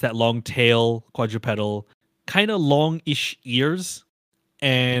notice that long tail, quadrupedal, kind of long-ish ears,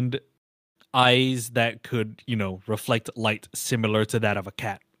 and eyes that could, reflect light similar to that of a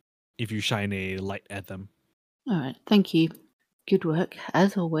cat if you shine a light at them. All right, thank you. Good work,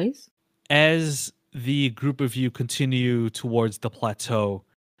 as always. As the group of you continue towards the plateau,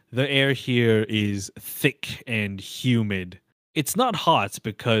 the air here is thick and humid. It's not hot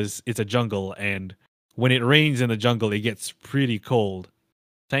because it's a jungle, and when it rains in the jungle, it gets pretty cold.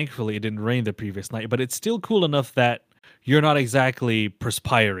 Thankfully, it didn't rain the previous night, but it's still cool enough that you're not exactly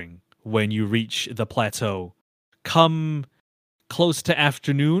perspiring when you reach the plateau. Come close to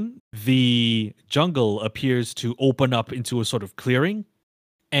afternoon, the jungle appears to open up into a sort of clearing,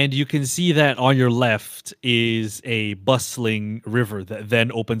 and you can see that on your left is a bustling river that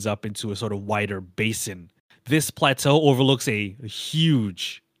then opens up into a sort of wider basin. This plateau overlooks a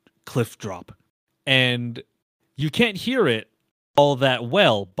huge cliff drop, and you can't hear it all that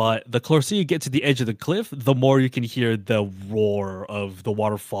well, but the closer you get to the edge of the cliff, the more you can hear the roar of the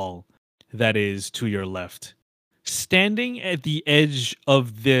waterfall that is to your left. Standing at the edge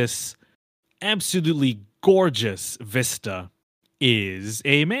of this absolutely gorgeous vista is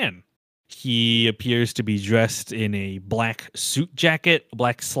a man. He appears to be dressed in a black suit jacket,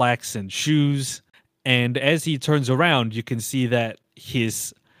 black slacks, and shoes. And as he turns around, you can see that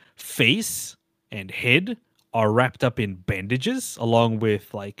his face and head are wrapped up in bandages along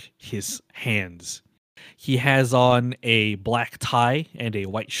with his hands. He has on a black tie and a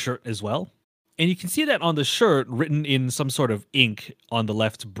white shirt as well. And you can see that on the shirt, written in some sort of ink on the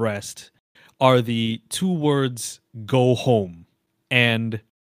left breast, are the 2 words, "Go home." And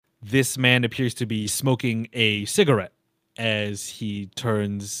this man appears to be smoking a cigarette as he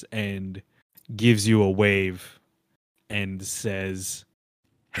turns and gives you a wave and says,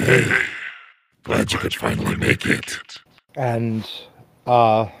 Hey, glad you could finally make it. And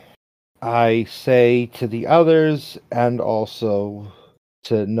I say to the others, and also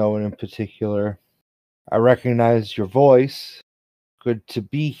to no one in particular. I recognize your voice. Good to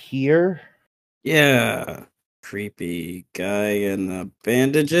be here. Yeah. Creepy guy in the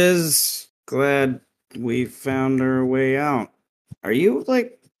bandages. Glad we found our way out. Are you,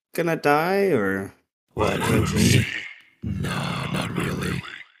 gonna die, or? What, me? No, not really.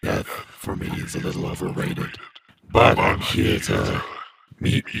 Death, for me, is a little overrated. But I'm here to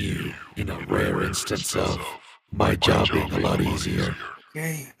meet you in a rare instance of my job being a lot easier.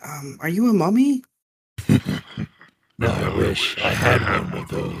 Okay, are you a mummy? No, I wish I had one of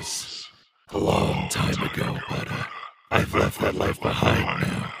those a long time ago, but I've left that life behind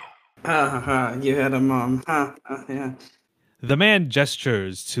now. You had a mom. Yeah. The man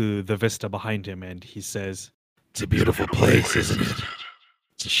gestures to the vista behind him and he says, It's a beautiful place, isn't it?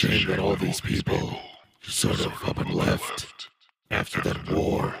 It's a shame that all these people sort of up and left after that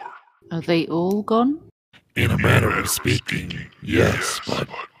war. Are they all gone? In a manner of speaking, yes, but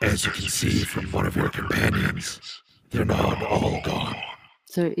as you can see from one of your companions, they're not all gone.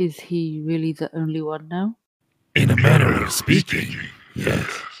 So is he really the only one now? In a manner of speaking, yes.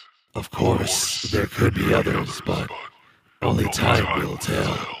 Of course, there could be others, but only time will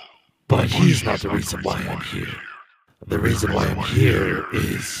tell. But he's not the reason why I'm here. The reason why I'm here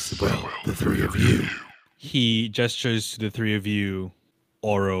is, well, the three of you. he gestures to the three of you,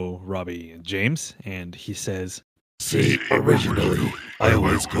 Oro, Robbie, and James, and he says, See, originally, I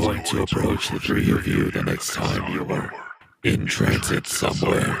was going to approach the three of you the next time you were in transit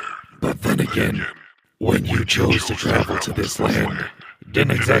somewhere. But then again, when you chose to travel to this land, it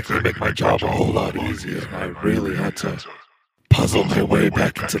didn't exactly make my job a whole lot easier. I really had to puzzle my way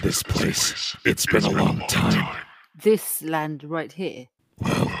back into this place. It's been a long time. This land right here?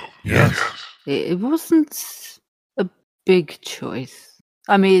 Well, yes. It wasn't a big choice.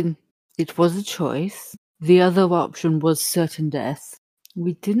 I mean, it was a choice. The other option was certain death.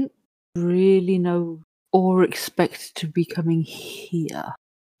 We didn't really know or expect to be coming here.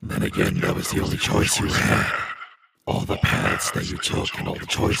 Then again, that was the only choice you had. All the paths that you took and all the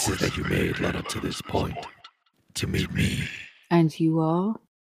choices that you made led up to this point. To meet me. And you are?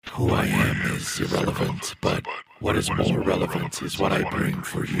 Who I am is irrelevant, but what is more relevant is what I bring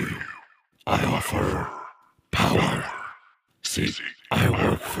for you. I offer power. See, I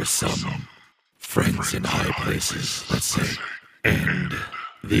work for some friends in high places, let's say, and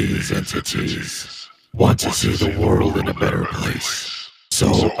these entities want to see the world in a better place.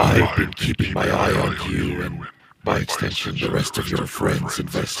 So I've been keeping my eye on you and, by extension, the rest of your friends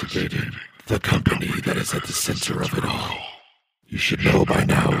investigating the company that is at the center of it all. You should know by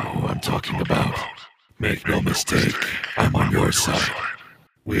now who I'm talking about. Make no mistake, I'm on your side.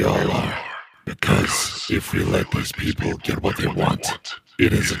 We all are. Because if we let these people get what they want,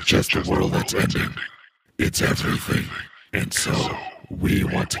 it isn't just the world that's ending. It's everything. And so, we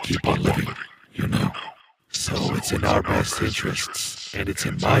want to keep on living, you know? So it's in our best interests, and it's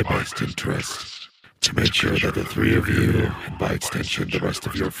in my best interest, to make sure that the three of you, and by extension the rest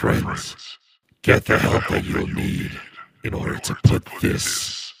of your friends, get the help that you'll need in order to put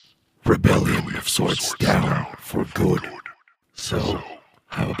this rebellion of sorts down for good. So,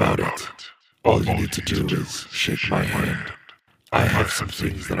 how about it? All you need to do is shake my hand. I have some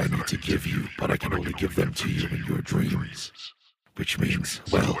things that I need to give you, but I can only give them to you in your dreams. Which means,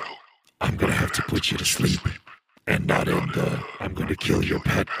 well, I'm gonna have to put you to sleep. And not in the I'm gonna kill your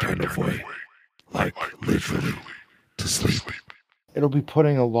pet kind of way. Like, literally, to sleep. It'll be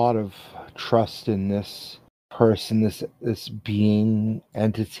putting a lot of trust in this person, this being,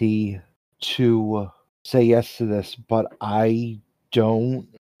 entity, to say yes to this, but I don't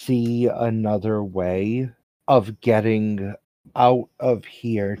see another way of getting out of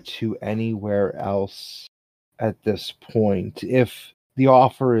here to anywhere else at this point. If the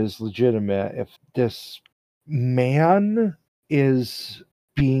offer is legitimate, if this man is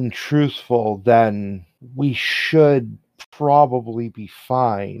being truthful, then we should probably be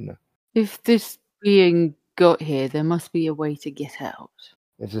fine. If this being got here, there must be a way to get out.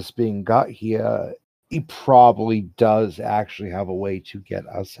 If this being got here, he probably does actually have a way to get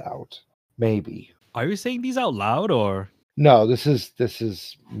us out. Maybe. Are you saying these out loud or? No, this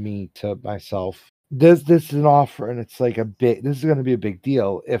is me to myself. This is an offer, and it's like this is going to be a big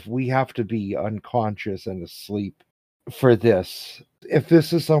deal if we have to be unconscious and asleep for this. If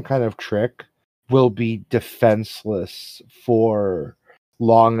this is some kind of trick, we'll be defenseless for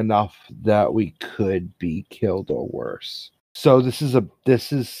long enough that we could be killed or worse. So this is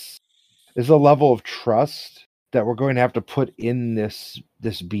a level of trust that we're going to have to put in this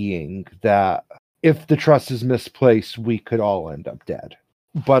being, that if the trust is misplaced, we could all end up dead.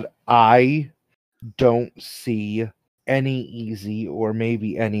 But I don't see any easy or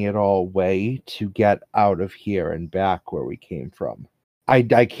maybe any at all way to get out of here and back where we came from.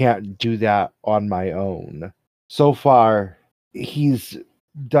 I can't do that on my own. So far, he's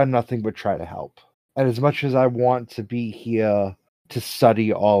done nothing but try to help. And as much as I want to be here to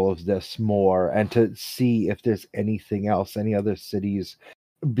study all of this more and to see if there's anything else, any other cities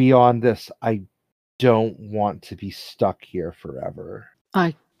beyond this, I don't want to be stuck here forever.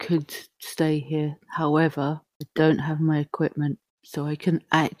 I could stay here. However, I don't have my equipment, so I can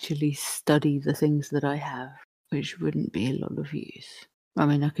actually study the things that I have, which wouldn't be a lot of use. I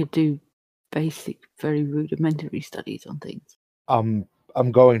mean, I could do basic, very rudimentary studies on things. I'm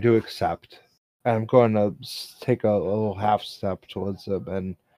going to accept. And I'm going to take a little half step towards him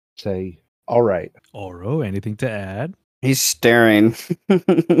and say, all right. Oro, anything to add? He's staring.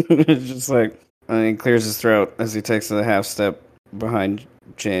 It's just like, and he clears his throat as he takes a half step behind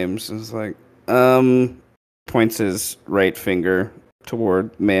James. It's like, points his right finger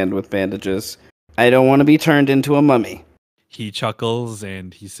toward man with bandages. I don't want to be turned into a mummy. He chuckles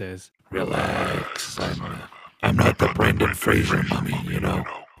and he says, Relax. I'm not the Brendan Fraser mummy, you know.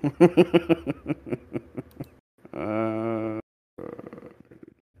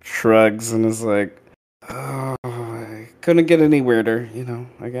 Shrugs and is like, oh, I couldn't get any weirder, you know,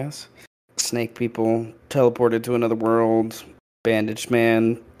 I guess. Snake people teleported to another world. Bandaged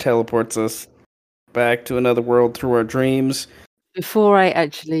man teleports us back to another world through our dreams. Before I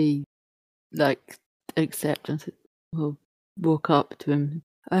actually, accept and will walk up to him,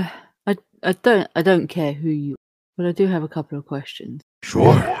 I don't care who you are, but I do have a couple of questions.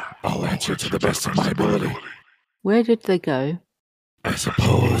 Sure, I'll answer to the best of my ability. Where did they go? I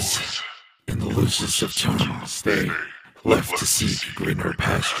suppose, in the loosest of terms, they left to seek greener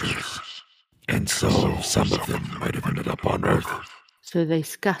pastures. And so, some of them might have ended up on Earth. So they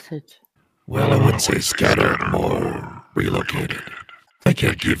scattered. Well, I wouldn't say scattered, more relocated. I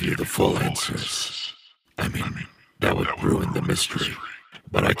can't give you the full answers. I mean, that would ruin the mystery.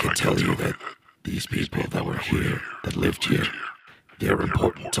 But I can tell you that these people that were here, that lived here, they're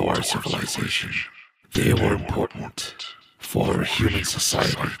important to our civilization. They were important for human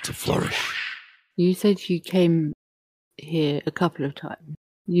society to flourish. You said you came here a couple of times.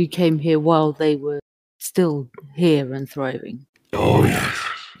 You came here while they were still here and thriving. Oh, yes.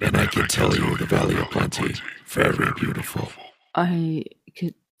 And I can tell you the Valley of Plenty, very beautiful. I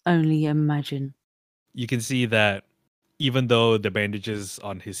could only imagine. You can see that even though the bandages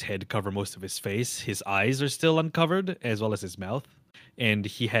on his head cover most of his face, his eyes are still uncovered, as well as his mouth. And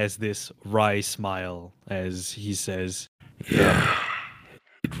he has this wry smile as he says, Yeah,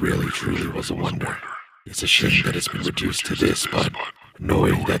 it really truly was a wonder. It's a shame that it's been reduced to this, but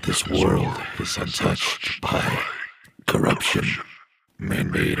knowing that this world is untouched by corruption,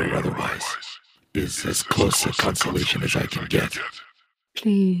 man-made or otherwise, is as close a consolation as I can get.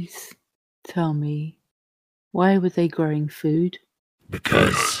 Please tell me, why were they growing food?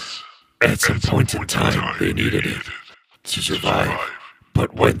 Because at some point in time they needed it to survive.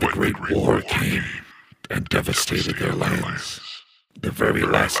 But when the Great War came and devastated their lands, the very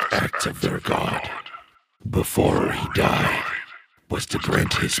last act of their god, before he died, was to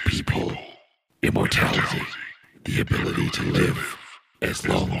grant his people immortality, the ability to live as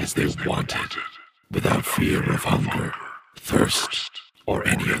long as they wanted, without fear of hunger, thirst, or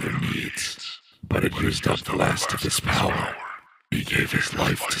any other needs. But it used up the last of his power. He gave his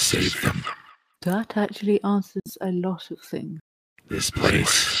life to save them. That actually answers a lot of things. This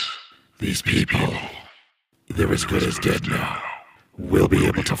place, these people, they're as good as dead now. We'll be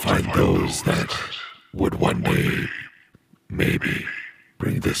able to find those that would one day, maybe,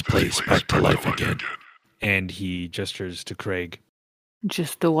 bring this place back to life again. and he gestures to Craig.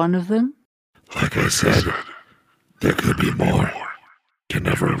 Just the one of them? Like I said, there could be more. Can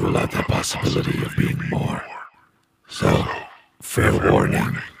never rule out the possibility of being more. So, fair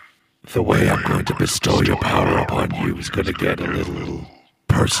warning. The way I'm going to bestow your power upon you is going to get a little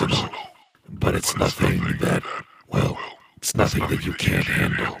personal. But it's nothing that, well, it's nothing that you can't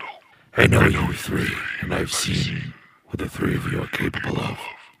handle. I know you three, and I've seen what the three of you are capable of.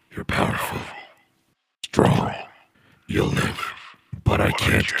 You're powerful, strong, you'll live. But I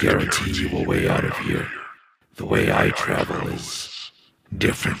can't guarantee you a way out of here. The way I travel is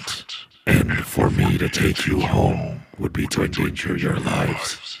different. And for me to take you home would be to endanger your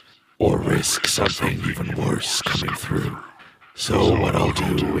lives, or risk something even worse coming through. So what I'll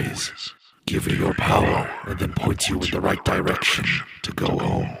do is give you your power and then point you in the right direction to go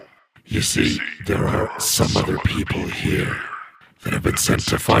home. You see, there are some other people here that have been sent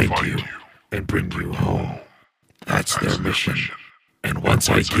to find you and bring you home. That's their mission. And once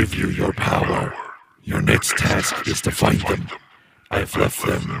I give you your power, Your next task is to find them. I've left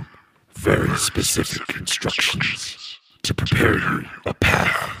them very specific instructions to prepare you a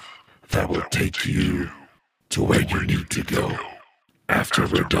path that will take you to where you need to go. After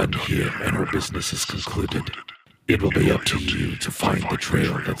we're done here and our business is concluded, it will be up to you to find the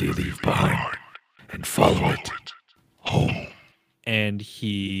trail that they leave behind and follow it home. And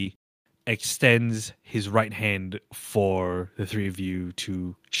he extends his right hand for the three of you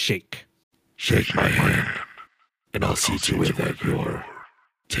to shake. Shake my hand, and I'll see to it that you're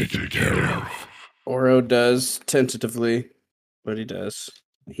taken care of. Oro does, tentatively, but he does.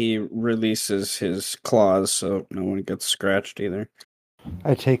 He releases his claws so no one gets scratched either.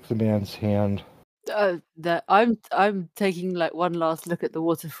 I take the man's hand. I'm taking like one last look at the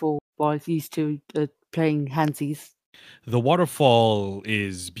waterfall while these two are playing handsies. The waterfall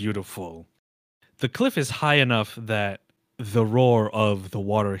is beautiful. The cliff is high enough that the roar of the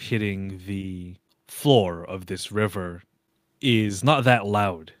water hitting the floor of this river is not that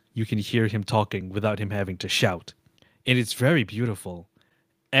loud. You can hear him talking without him having to shout. And it's very beautiful.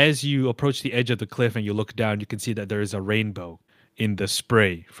 As you approach the edge of the cliff and you look down, you can see that there is a rainbow in the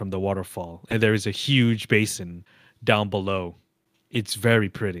spray from the waterfall. And there is a huge basin down below. It's very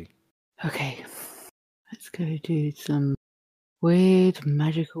pretty. Okay, let's go do some weird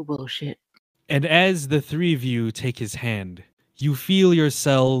magical bullshit. And as the three of you take his hand, you feel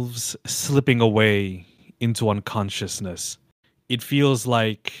yourselves slipping away into unconsciousness. It feels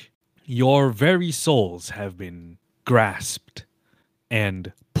like your very souls have been grasped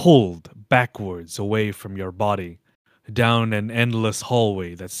and pulled backwards away from your body down an endless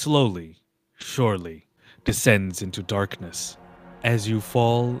hallway that slowly, surely descends into darkness as you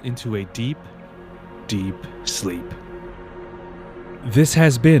fall into a deep, deep sleep. This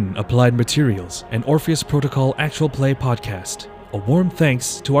has been Applied Materials, an Orpheus Protocol actual play podcast. A warm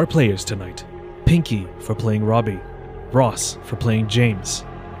thanks to our players tonight. Pinky for playing Robbie, Ross for playing James,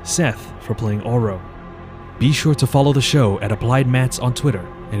 Seth for playing Oro. Be sure to follow the show at Applied Mats on Twitter,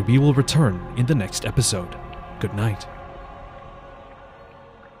 and we will return in the next episode. Good night.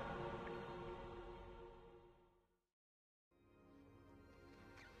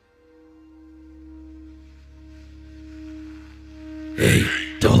 Hey,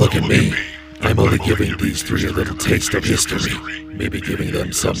 don't look at me. I'm only giving these three a little taste of history. Maybe giving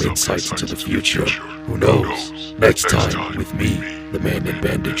them some insights into the future. Who knows? Next time, with me, the man in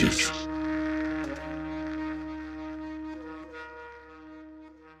bandages.